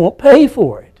insurance won't pay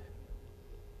for it.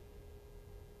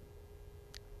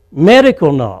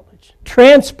 Medical knowledge,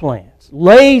 transplants,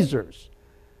 lasers.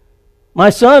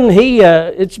 My son,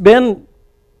 it's been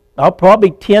probably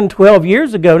 10, 12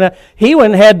 years ago now, he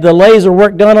went and had the laser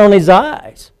work done on his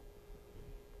eyes.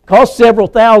 Cost several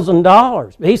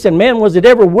 $1,000s. But he said, man, was it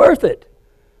ever worth it?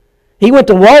 He went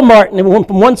to Walmart and went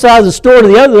from one side of the store to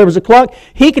the other. There was a clock.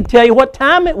 He could tell you what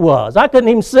time it was. I couldn't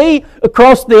even see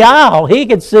across the aisle. He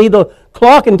could see the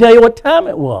clock and tell you what time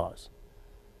it was.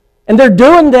 And they're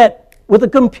doing that with a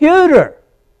computer.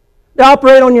 They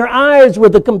operate on your eyes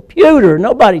with a computer.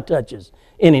 Nobody touches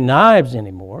any knives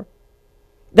anymore.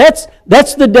 That's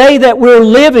the day that we're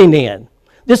living in.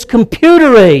 This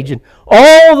computer age and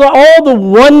all the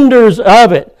wonders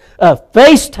of it.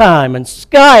 FaceTime and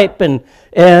Skype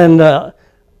and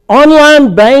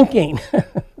online banking.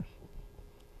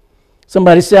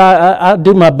 Somebody said, I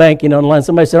do my banking online.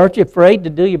 Somebody said, aren't you afraid to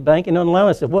do your banking online?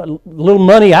 I said, what little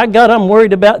money I got, I'm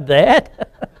worried about that.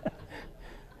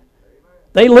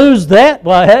 They lose that,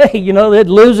 why, hey, they'd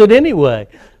lose it anyway.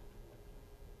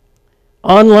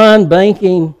 Online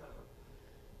banking,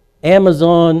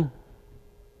 Amazon,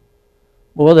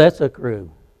 boy, that's a crew.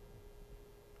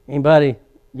 Anybody,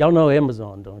 y'all know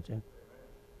Amazon, don't you?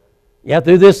 Yeah,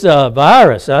 through this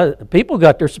virus, people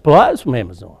got their supplies from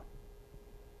Amazon.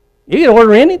 You can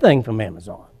order anything from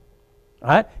Amazon.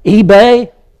 Right?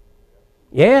 eBay,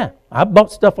 yeah, I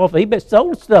bought stuff off eBay,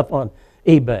 sold stuff on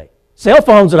eBay. Cell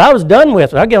phones that I was done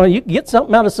with, you can get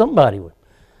something out of somebody with.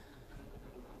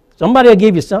 Somebody will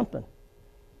give you something.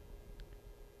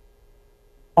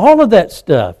 All of that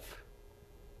stuff.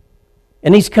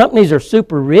 And these companies are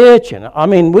super rich,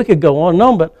 and we could go on and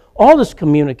on, but all this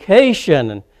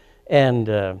communication and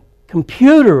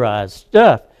computerized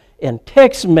stuff and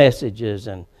text messages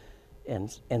and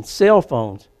cell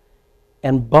phones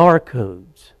and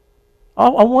barcodes.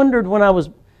 I wondered when I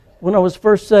was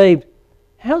first saved,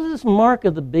 how's this mark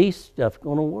of the beast stuff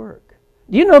going to work?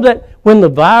 Do you know that when the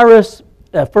virus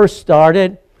first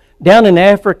started, down in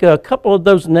Africa, a couple of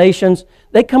those nations,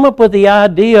 they come up with the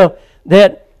idea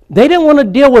that they didn't want to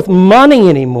deal with money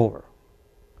anymore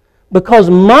because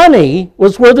money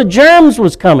was where the germs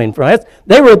was coming from.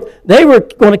 They were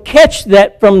going to catch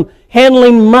that from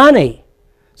handling money.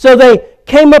 So they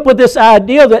came up with this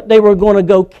idea that they were going to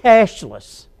go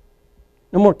cashless.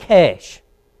 No more cash.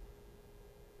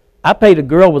 I paid a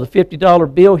girl with a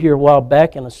 $50 bill here a while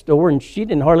back in a store, and she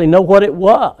didn't hardly know what it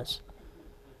was.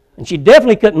 And she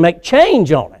definitely couldn't make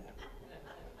change on it.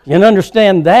 You can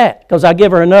understand that, because I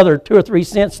give her another 2 or 3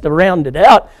 cents to round it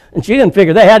out, and she didn't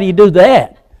figure that. How do you do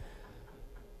that?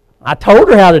 I told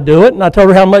her how to do it, and I told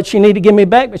her how much she needed to give me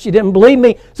back, but she didn't believe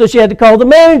me, so she had to call the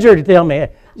manager to tell me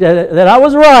that I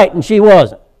was right, and she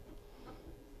wasn't.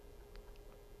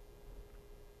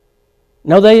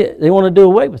 No, they want to do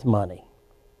away with money.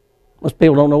 Most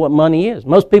people don't know what money is.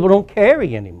 Most people don't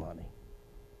carry any money.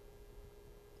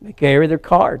 They carry their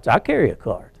cards. I carry a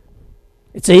card.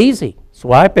 It's easy.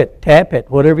 Swipe it, tap it,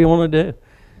 whatever you want to do.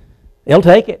 They'll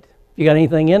take it if you got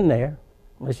anything in there,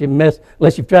 unless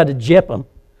you've tried to jip them.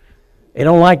 They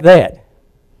don't like that.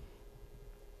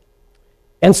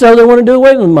 And so they want to do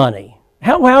away with money.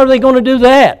 How are they going to do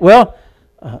that? Well,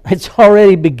 it's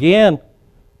already began.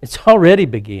 It's already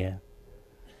began.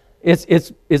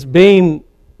 It's being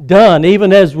done.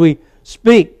 Even as we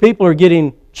speak, people are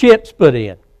getting chips put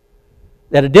in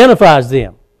that identifies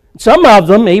them. Some of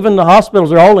them, even the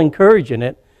hospitals, are all encouraging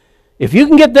it. If you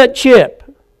can get that chip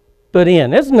put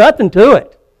in, there's nothing to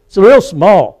it. It's real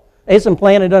small. It's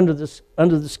implanted under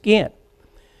the skin.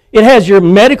 It has your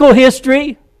medical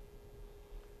history.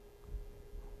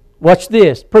 Watch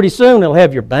this. Pretty soon it'll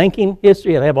have your banking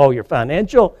history. It'll have all your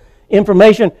financial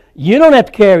information. You don't have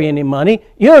to carry any money.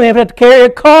 You don't even have to carry a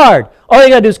card. All you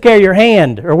got to do is carry your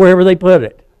hand or wherever they put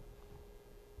it.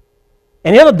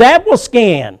 And that will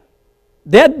scan.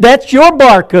 That's your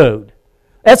barcode.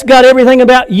 That's got everything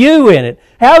about you in it.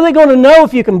 How are they going to know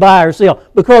if you can buy or sell?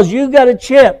 Because you got a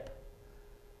chip.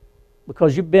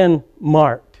 Because you've been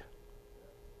marked.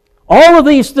 All of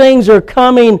these things are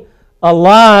coming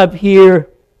alive here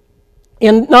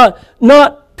in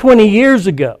not 20 years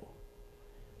ago.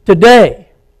 Today.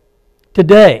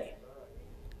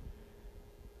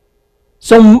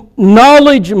 So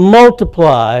knowledge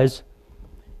multiplies,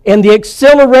 and the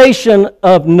acceleration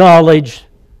of knowledge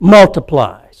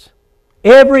multiplies.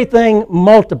 Everything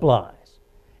multiplies.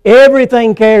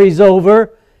 Everything carries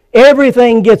over.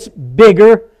 Everything gets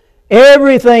bigger.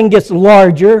 Everything gets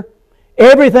larger.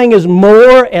 Everything is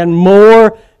more and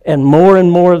more and more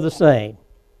and more of the same.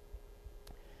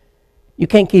 You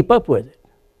can't keep up with it.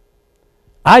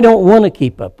 I don't want to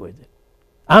keep up with it.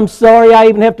 I'm sorry I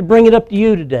even have to bring it up to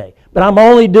you today, but I'm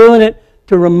only doing it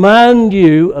to remind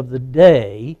you of the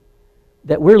day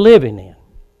that we're living in.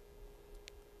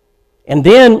 And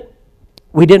then,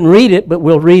 we didn't read it, but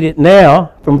we'll read it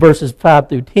now from verses 5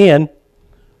 through 10.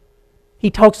 He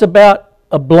talks about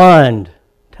a blind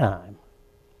time.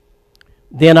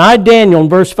 Then I, Daniel, in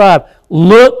verse 5,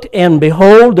 looked, and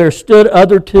behold, there stood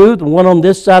other two, the one on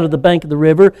this side of the bank of the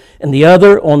river, and the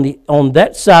other on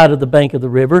that side of the bank of the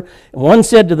river. And one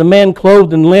said to the man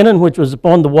clothed in linen, which was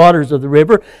upon the waters of the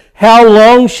river, How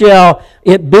long shall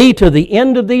it be to the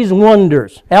end of these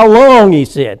wonders? How long, he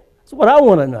said. That's what I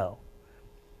want to know.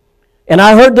 And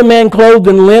I heard the man clothed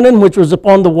in linen, which was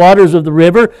upon the waters of the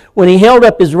river, when he held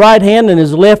up his right hand and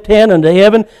his left hand unto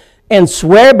heaven, and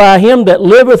swear by him that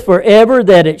liveth forever,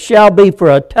 that it shall be for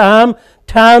a time,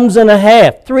 times and a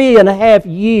half, 3.5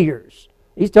 years.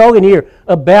 He's talking here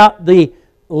about the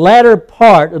latter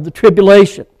part of the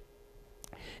tribulation.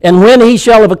 And when he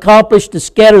shall have accomplished to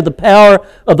scatter the power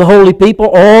of the holy people,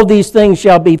 all these things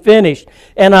shall be finished.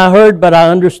 And I heard, but I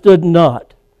understood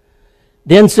not.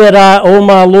 Then said I, O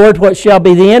my Lord, what shall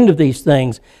be the end of these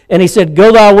things? And he said,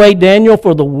 Go thy way, Daniel,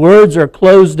 for the words are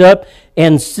closed up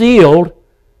and sealed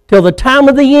till the time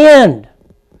of the end.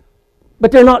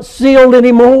 But they're not sealed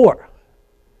anymore.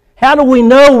 How do we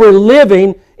know we're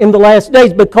living in the last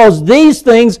days? Because these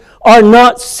things are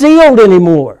not sealed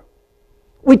anymore.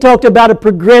 We talked about a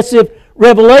progressive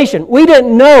revelation. We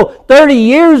didn't know 30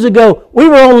 years ago. We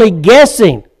were only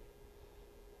guessing.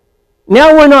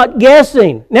 Now we're not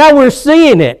guessing. Now we're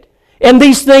seeing it. And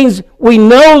these things, we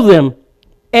know them.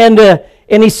 And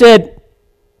he said,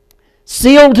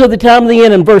 sealed to the time of the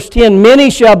end. In verse 10, many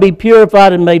shall be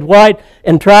purified and made white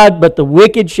and tried, but the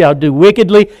wicked shall do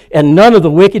wickedly, and none of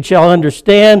the wicked shall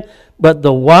understand, but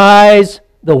the wise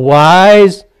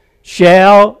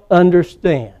shall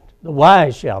understand. The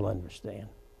wise shall understand.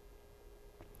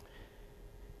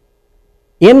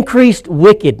 Increased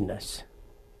wickedness.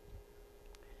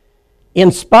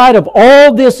 In spite of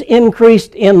all this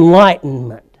increased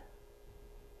enlightenment.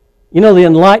 You know the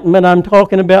enlightenment I'm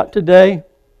talking about today?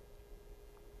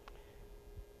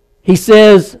 He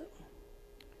says,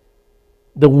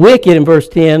 the wicked, in verse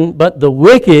 10, but the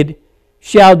wicked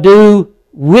shall do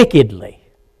wickedly.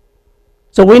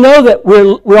 So we know that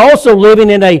we're also living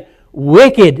in a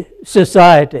wicked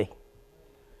society.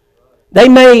 They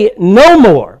may know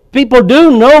more. People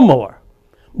do know more.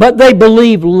 But they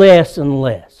believe less and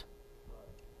less.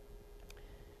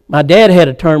 My dad had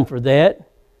a term for that.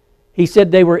 He said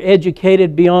they were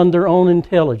educated beyond their own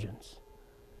intelligence.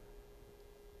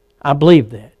 I believe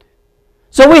that.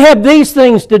 So we have these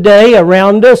things today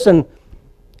around us and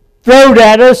thrown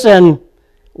at us, and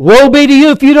woe be to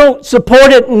you if you don't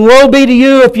support it, and woe be to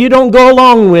you if you don't go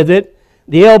along with it.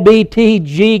 The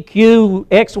LBTGQ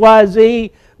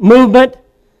XYZ movement,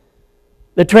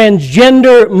 the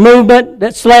transgender movement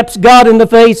that slaps God in the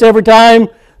face every time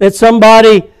that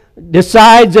somebody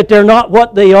decides that they're not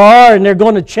what they are and they're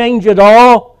going to change it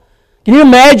all. Can you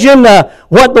imagine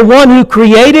what the one who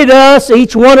created us,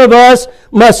 each one of us,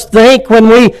 must think when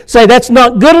we say, that's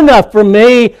not good enough for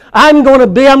me. I'm going to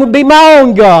be my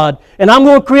own God, and I'm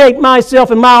going to create myself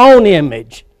in my own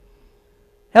image.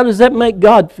 How does that make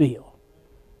God feel?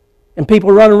 And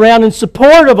people run around in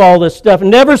support of all this stuff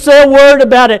and never say a word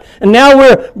about it. And now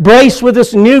we're braced with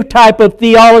this new type of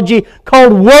theology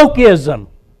called wokeism.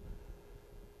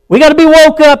 We got to be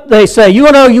woke up, they say.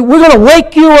 We're going to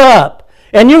wake you up.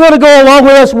 And you're going to go along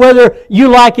with us whether you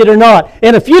like it or not.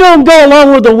 And if you don't go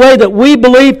along with the way that we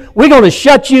believe, we're going to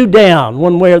shut you down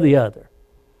one way or the other.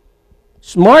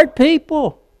 Smart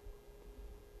people.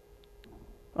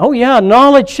 Oh yeah,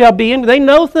 knowledge shall be in. They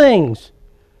know things.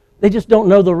 They just don't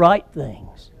know the right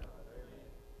things.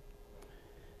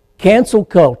 Cancel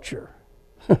culture.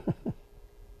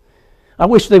 I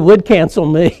wish they would cancel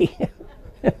me.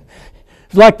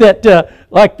 It's like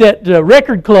that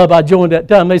record club I joined that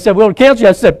time. They said, "We'll cancel you."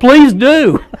 I said, "Please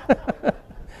do."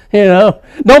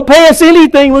 Don't pay us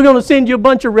anything. We're going to send you a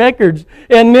bunch of records,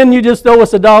 and then you just owe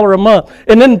us $1 a month.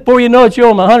 And then before you know it, you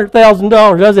owe them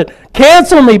 $100,000. I said,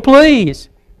 "Cancel me, please."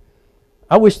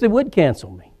 I wish they would cancel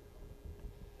me.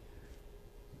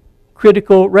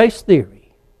 Critical race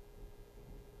theory.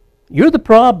 You're the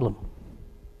problem.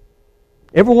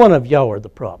 Every one of y'all are the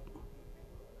problem.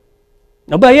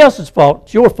 Nobody else's fault.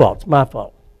 It's your fault. It's my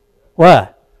fault. Why?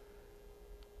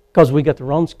 Because we got the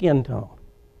wrong skin tone.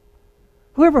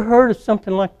 Who ever heard of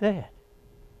something like that?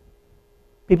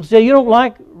 People say, you don't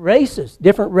like races,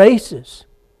 different races.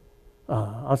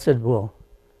 I said, well,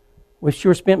 we've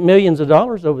sure spent millions of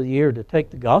dollars over the year to take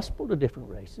the gospel to different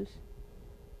races.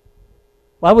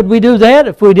 Why would we do that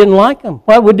if we didn't like them?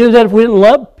 Why would we do that if we didn't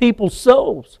love people's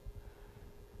souls?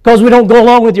 Because we don't go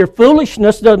along with your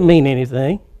foolishness doesn't mean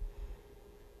anything.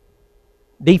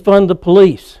 Defund the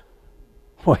police.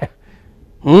 Well,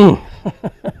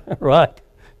 right.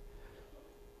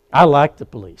 I like the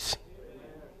police.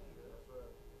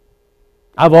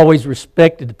 I've always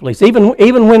respected the police. Even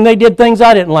when they did things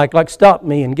I didn't like stop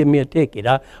me and give me a ticket,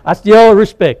 I still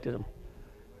respected them.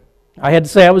 I had to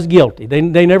say I was guilty.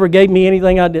 They never gave me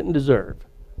anything I didn't deserve.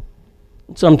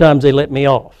 Sometimes they let me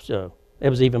off, so it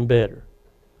was even better.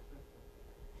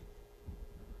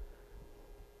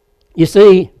 You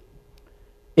see,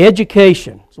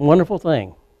 education is a wonderful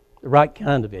thing, the right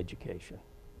kind of education.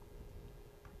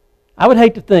 I would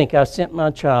hate to think I sent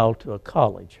my child to a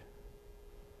college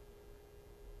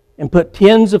and put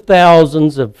tens of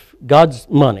thousands of God's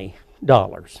money,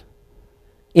 dollars,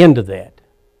 into that,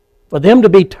 for them to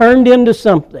be turned into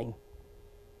something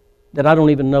that I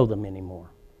don't even know them anymore.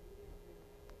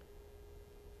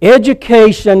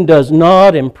 Education does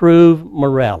not improve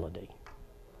morality.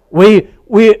 We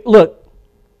have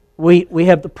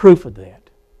the proof of that.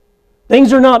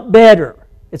 Things are not better.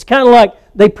 It's kind of like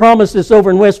they promised us over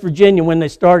in West Virginia when they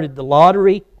started the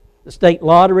lottery, the state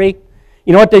lottery.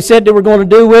 You know what they said they were going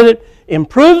to do with it?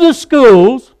 Improve the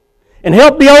schools and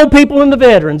help the old people and the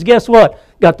veterans. Guess what?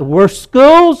 Got the worst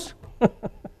schools.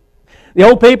 The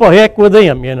old people, heck with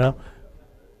them, you know.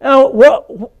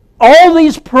 Now, all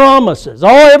these promises,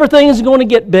 everything is going to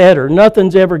get better.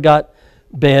 Nothing's ever got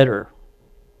better.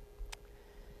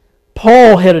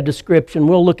 Paul had a description.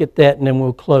 We'll look at that and then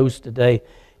we'll close today.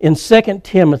 In 2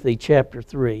 Timothy chapter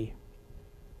 3.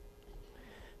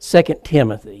 2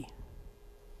 Timothy.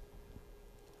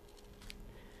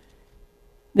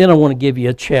 Then I want to give you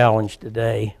a challenge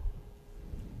today.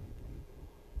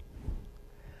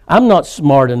 I'm not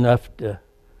smart enough to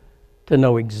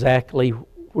know exactly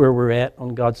where we're at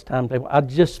on God's timetable. I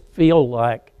just feel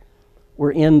like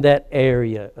we're in that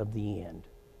area of the end.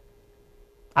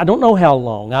 I don't know how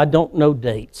long. I don't know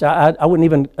dates. I wouldn't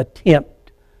even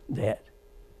attempt that.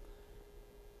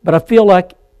 But I feel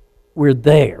like we're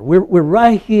there. We're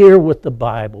right here with the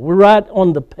Bible. We're right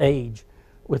on the page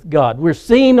with God. We're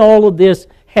seeing all of this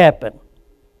happen.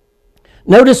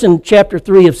 Notice in chapter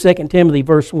 3 of 2 Timothy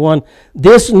verse 1,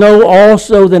 this know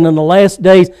also that in the last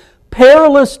days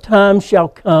perilous times shall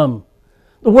come.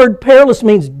 The word perilous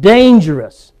means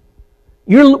dangerous.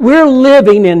 We're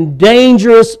living in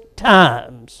dangerous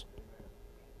times.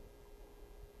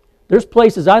 There's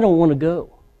places I don't want to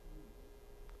go.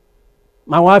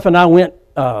 My wife and I went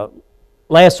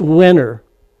last winter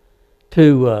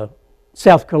to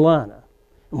South Carolina.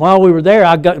 And while we were there,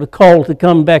 I got a call to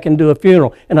come back and do a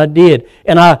funeral, and I did.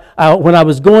 And when I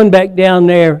was going back down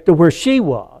there to where she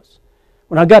was,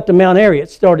 when I got to Mount Airy, it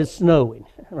started snowing,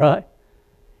 right?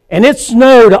 And it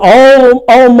snowed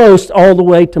almost all the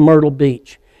way to Myrtle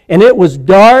Beach. And it was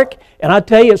dark, and I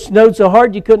tell you, it snowed so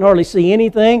hard you couldn't hardly see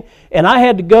anything. And I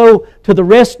had to go to the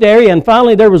rest area, and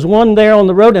finally there was one there on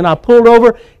the road, and I pulled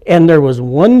over, and there was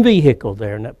one vehicle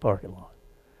there in that parking lot.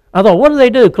 I thought, what do they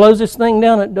do, close this thing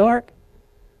down at dark?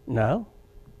 No.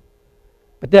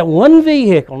 But that one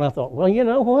vehicle, and I thought, well, you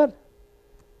know what?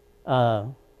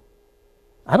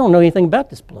 I don't know anything about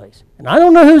this place. And I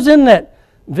don't know who's in that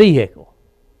vehicle.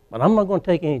 But I'm not going to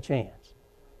take any chance.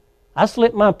 I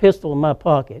slipped my pistol in my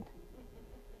pocket,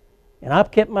 and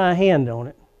I've kept my hand on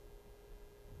it,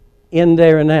 in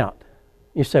there and out.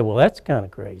 You say, well, that's kind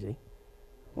of crazy.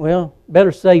 Well,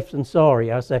 better safe than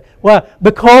sorry, I say. Why?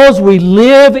 Because we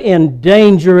live in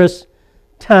dangerous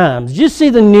times. Did you see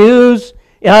the news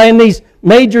in these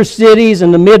major cities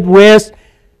in the Midwest?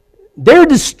 They're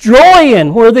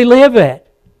destroying where they live at.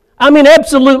 I mean,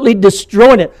 absolutely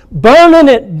destroying it, burning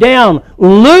it down,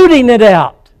 looting it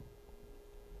out.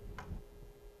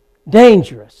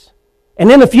 Dangerous. And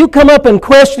then if you come up and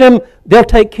question them, they'll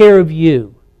take care of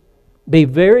you. Be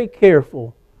very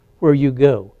careful where you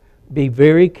go. Be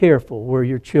very careful where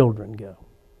your children go.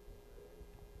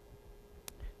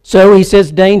 So he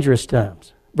says dangerous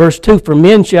times. Verse 2, for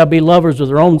men shall be lovers of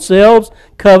their own selves,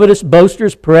 covetous,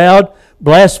 boasters, proud,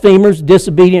 blasphemers,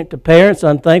 disobedient to parents,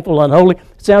 unthankful, unholy.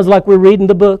 Sounds like we're reading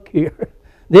the book here.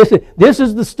 This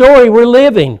is the story we're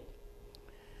living.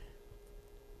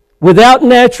 Without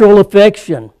natural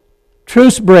affection,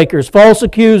 truce breakers, false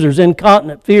accusers,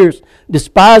 incontinent, fierce,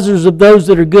 despisers of those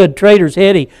that are good, traitors,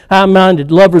 heady,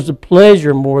 high-minded, lovers of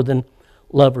pleasure more than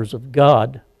lovers of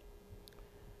God.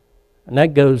 And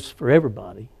that goes for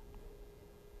everybody.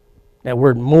 That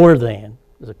word more than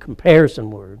is a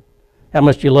comparison word. How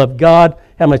much you love God,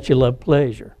 how much you love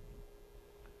pleasure.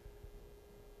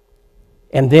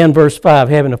 And then verse 5,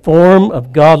 having a form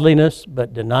of godliness,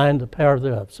 but denying the power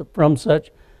thereof. So from such,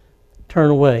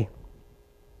 turn away.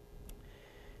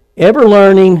 Ever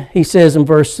learning, he says in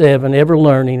verse 7, ever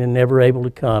learning and never able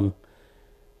to come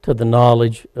to the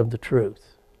knowledge of the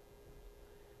truth.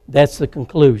 That's the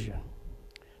conclusion.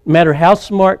 No matter how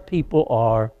smart people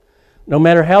are, no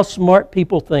matter how smart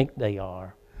people think they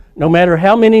are, no matter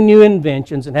how many new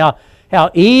inventions and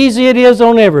how easy it is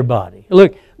on everybody.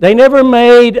 Look, they never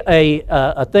made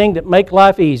a thing that make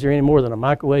life easier any more than a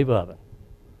microwave oven.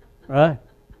 Right?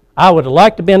 I would have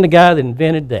liked to have been the guy that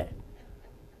invented that.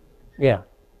 Yeah.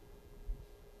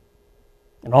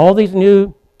 And all these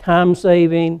new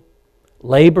time-saving,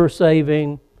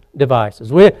 labor-saving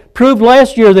devices. We proved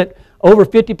last year that over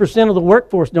 50% of the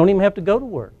workforce don't even have to go to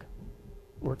work.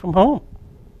 Work from home.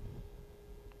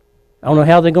 I don't know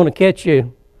how they're going to catch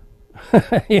you,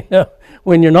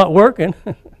 when you're not working.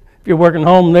 If you're working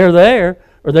home, they're there,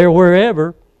 or they're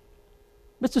wherever.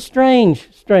 It's a strange,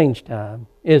 strange time,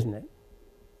 isn't it?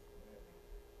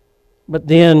 But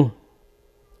then,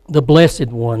 the blessed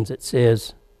ones, it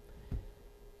says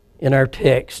in our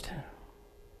text,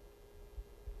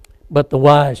 but the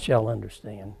wise shall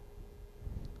understand.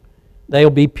 They'll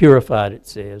be purified, it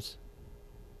says.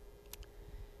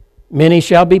 Many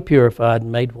shall be purified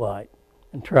and made white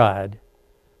and tried,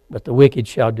 but the wicked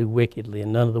shall do wickedly,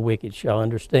 and none of the wicked shall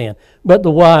understand. But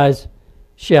the wise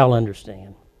shall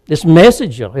understand. This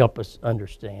message will help us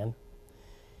understand.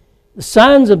 The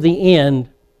signs of the end,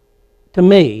 to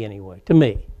me anyway,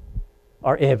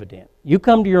 are evident. You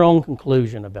come to your own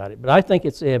conclusion about it, but I think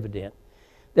it's evident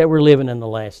that we're living in the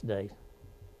last days.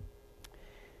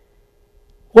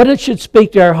 What it should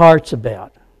speak to our hearts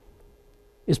about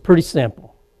is pretty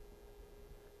simple.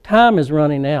 Time is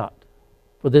running out.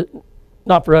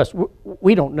 Not for us.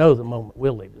 We don't know the moment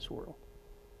we'll leave this world.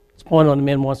 It's pointed on the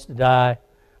man wants to die.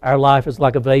 Our life is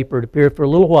like a vapor. It appears for a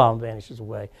little while and vanishes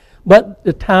away. But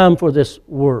the time for this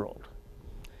world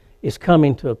is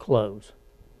coming to a close.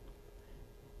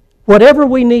 Whatever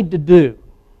we need to do,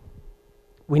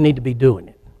 we need to be doing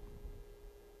it.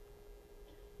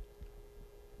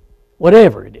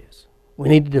 Whatever it is, we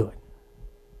need to do it.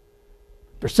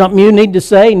 If there's something you need to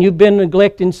say and you've been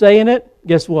neglecting saying it,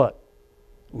 guess what?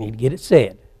 You need to get it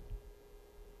said.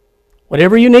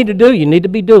 Whatever you need to do, you need to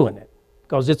be doing it.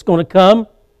 Because it's going to come.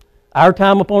 Our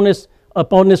time upon this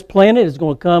planet is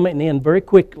going to come and end very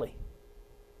quickly.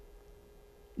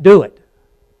 Do it.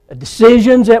 The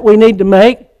decisions that we need to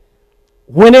make,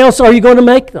 when else are you going to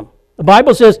make them? The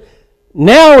Bible says,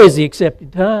 now is the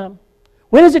accepted time.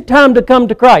 When is it time to come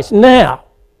to Christ? Now.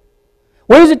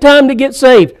 When is it time to get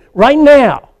saved? Right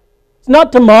now. It's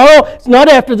not tomorrow. It's not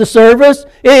after the service.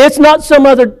 It's not some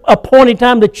other appointed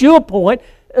time that you appoint.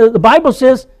 The Bible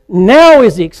says, now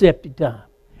is the accepted time.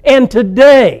 And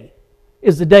today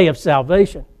is the day of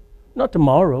salvation. Not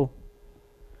tomorrow.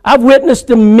 I've witnessed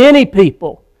to many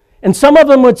people, and some of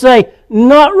them would say,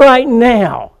 not right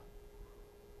now.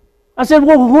 I said,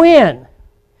 well, when?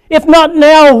 If not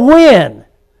now, when?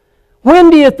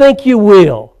 When do you think you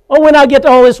will? Oh, when I get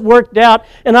all this worked out,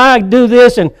 and I do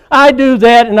this, and I do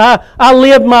that, and I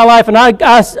live my life, and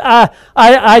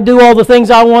I do all the things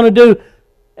I want to do.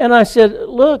 And I said,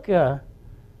 look, it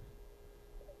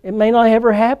may not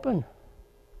ever happen.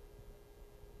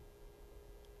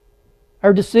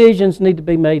 Our decisions need to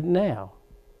be made now.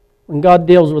 When God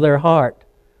deals with our heart,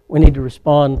 we need to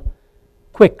respond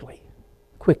quickly,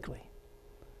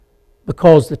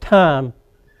 because the time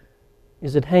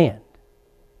is at hand.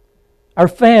 Our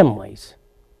families,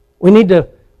 we need to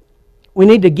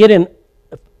get in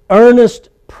earnest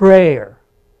prayer.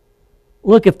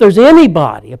 Look, if there's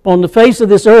anybody upon the face of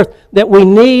this earth that we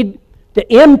need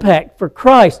to impact for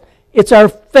Christ, it's our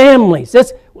families.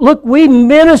 Look, we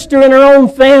minister in our own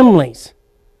families.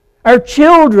 Our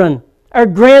children, our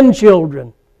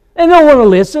grandchildren, they don't want to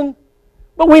listen.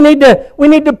 But we need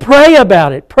to pray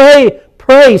about it.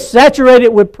 Pray, saturate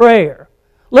it with prayer.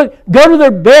 Look, go to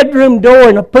their bedroom door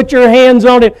and put your hands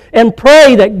on it and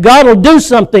pray that God will do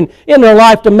something in their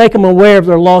life to make them aware of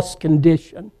their lost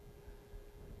condition.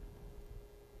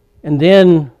 And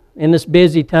then, in this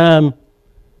busy time,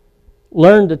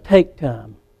 learn to take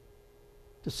time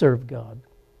to serve God.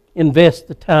 Invest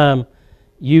the time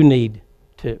you need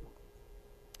to.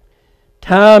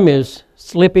 Time is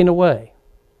slipping away.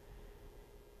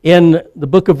 In the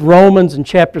book of Romans in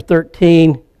chapter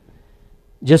 13,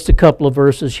 just a couple of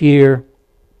verses here.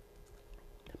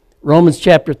 Romans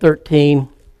chapter 13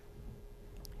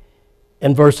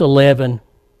 and verse 11.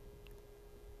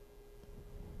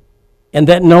 And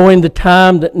that knowing the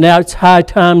time, that now it's high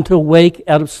time to awake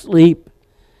out of sleep.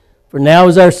 For now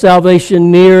is our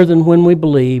salvation nearer than when we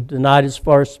believed. The night is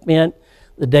far spent,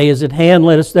 the day is at hand.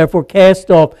 Let us therefore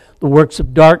cast off the works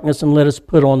of darkness and let us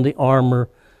put on the armor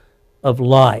of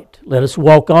light. Let us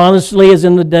walk honestly as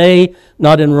in the day,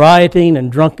 not in rioting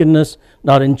and drunkenness,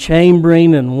 not in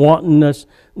chambering and wantonness,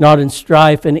 not in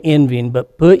strife and envying,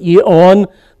 but put ye on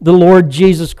the Lord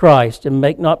Jesus Christ, and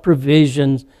make not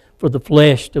provisions for the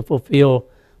flesh to fulfill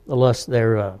the lust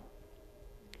thereof.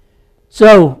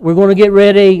 So, we're going to get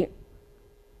ready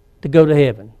to go to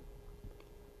heaven.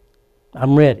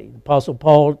 I'm ready. The Apostle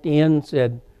Paul at the end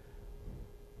said,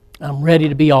 I'm ready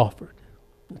to be offered.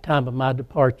 The time of my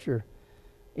departure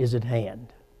is at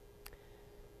hand.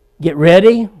 Get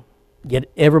ready.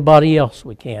 Get everybody else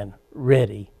we can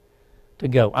ready to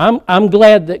go. I'm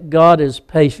glad that God is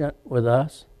patient with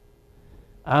us.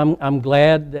 I'm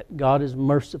glad that God is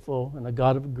merciful and a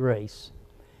God of grace.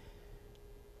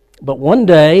 But one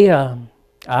day,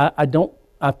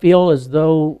 I feel as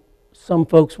though some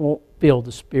folks won't feel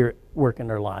the Spirit work in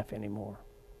their life anymore.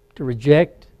 To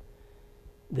reject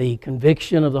the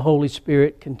conviction of the Holy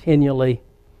Spirit continually,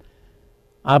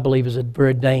 I believe, is a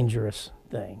very dangerous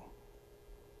thing.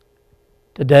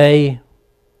 Today,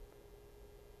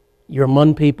 you're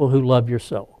among people who love your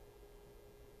soul.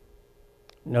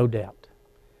 No doubt.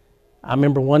 I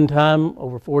remember one time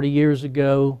over 40 years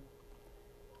ago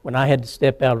when I had to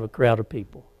step out of a crowd of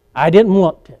people. I didn't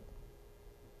want it.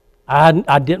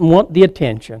 I didn't want the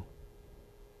attention.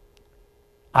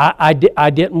 I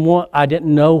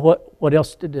didn't know what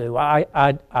else to do.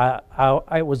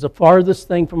 It was the farthest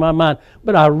thing from my mind.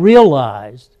 But I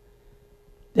realized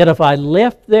that if I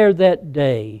left there that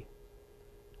day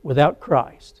without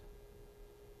Christ,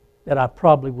 that I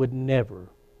probably would never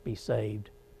be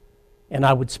saved, and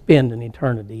I would spend an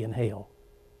eternity in hell.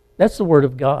 That's the Word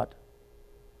of God.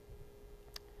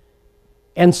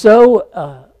 And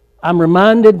so I'm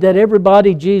reminded that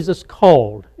everybody Jesus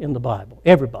called in the Bible,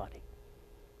 everybody,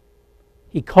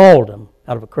 He called them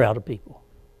out of a crowd of people.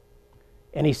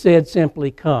 And He said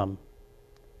simply, come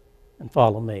and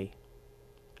follow me.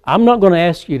 I'm not going to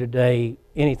ask you today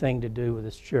anything to do with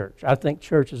this church. I think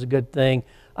church is a good thing.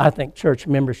 I think church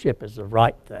membership is the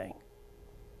right thing.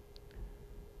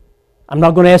 I'm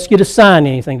not going to ask you to sign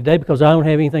anything today because I don't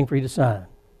have anything for you to sign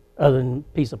other than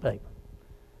a piece of paper.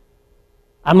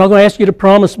 I'm not going to ask you to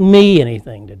promise me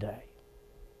anything today.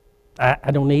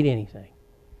 I don't need anything.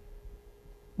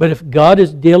 But if God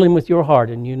is dealing with your heart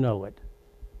and you know it,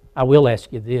 I will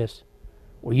ask you this.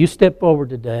 Will you step forward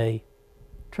today,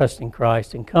 trusting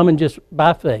Christ, and come and just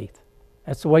by faith,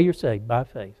 that's the way you're saved, by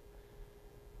faith,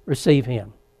 receive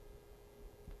Him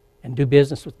and do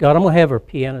business with God. I'm going to have our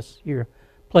pianist here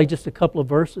play just a couple of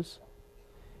verses,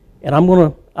 and I'm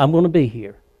going to be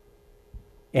here.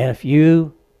 And if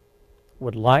you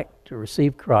would like to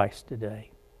receive Christ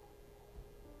today,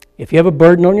 if you have a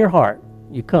burden on your heart,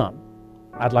 you come.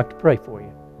 I'd like to pray for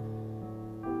you.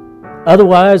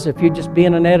 Otherwise, if you just be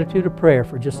in an attitude of prayer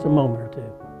for just a moment or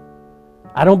two,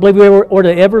 I don't believe we ought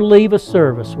to ever leave a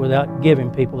service without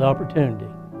giving people the opportunity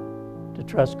to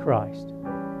trust Christ.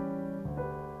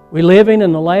 We're living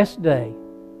in the last day.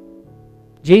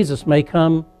 Jesus may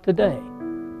come today.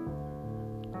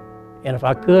 And if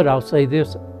I could, I'll say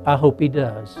this, I hope He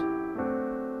does.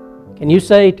 Can you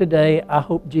say today, I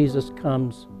hope Jesus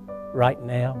comes right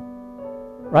now?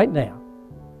 Right now.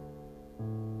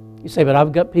 You say, but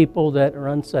I've got people that are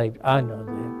unsaved. I know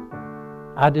that.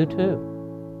 I do too.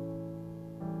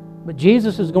 But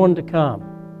Jesus is going to come.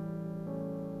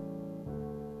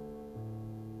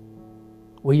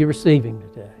 Will you receive Him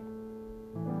today?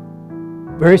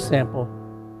 Very simple.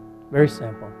 Very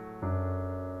simple.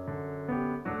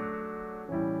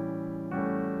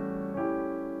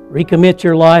 Recommit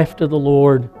your life to the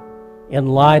Lord in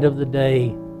light of the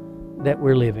day that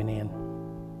we're living in.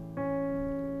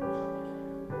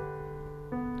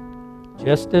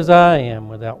 Just as I am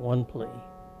without one plea,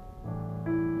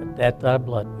 but that thy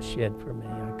blood was shed for me,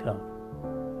 I come.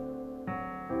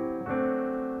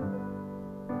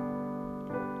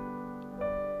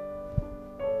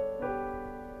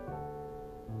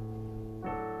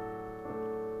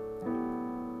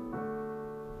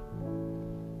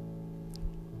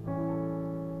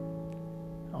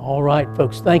 All right,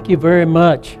 folks, thank you very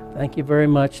much. Thank you very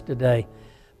much today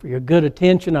for your good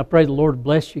attention. I pray the Lord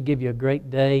bless you, give you a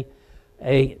great day.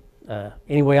 Hey,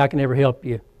 any way I can ever help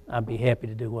you, I'd be happy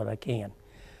to do what I can.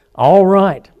 All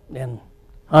right, and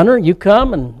Hunter, you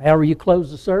come, and however you close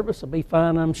the service, it'll be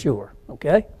fine, I'm sure.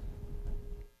 Okay?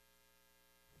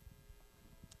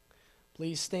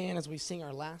 Please stand as we sing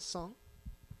our last song.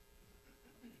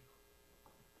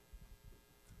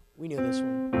 We knew this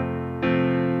one.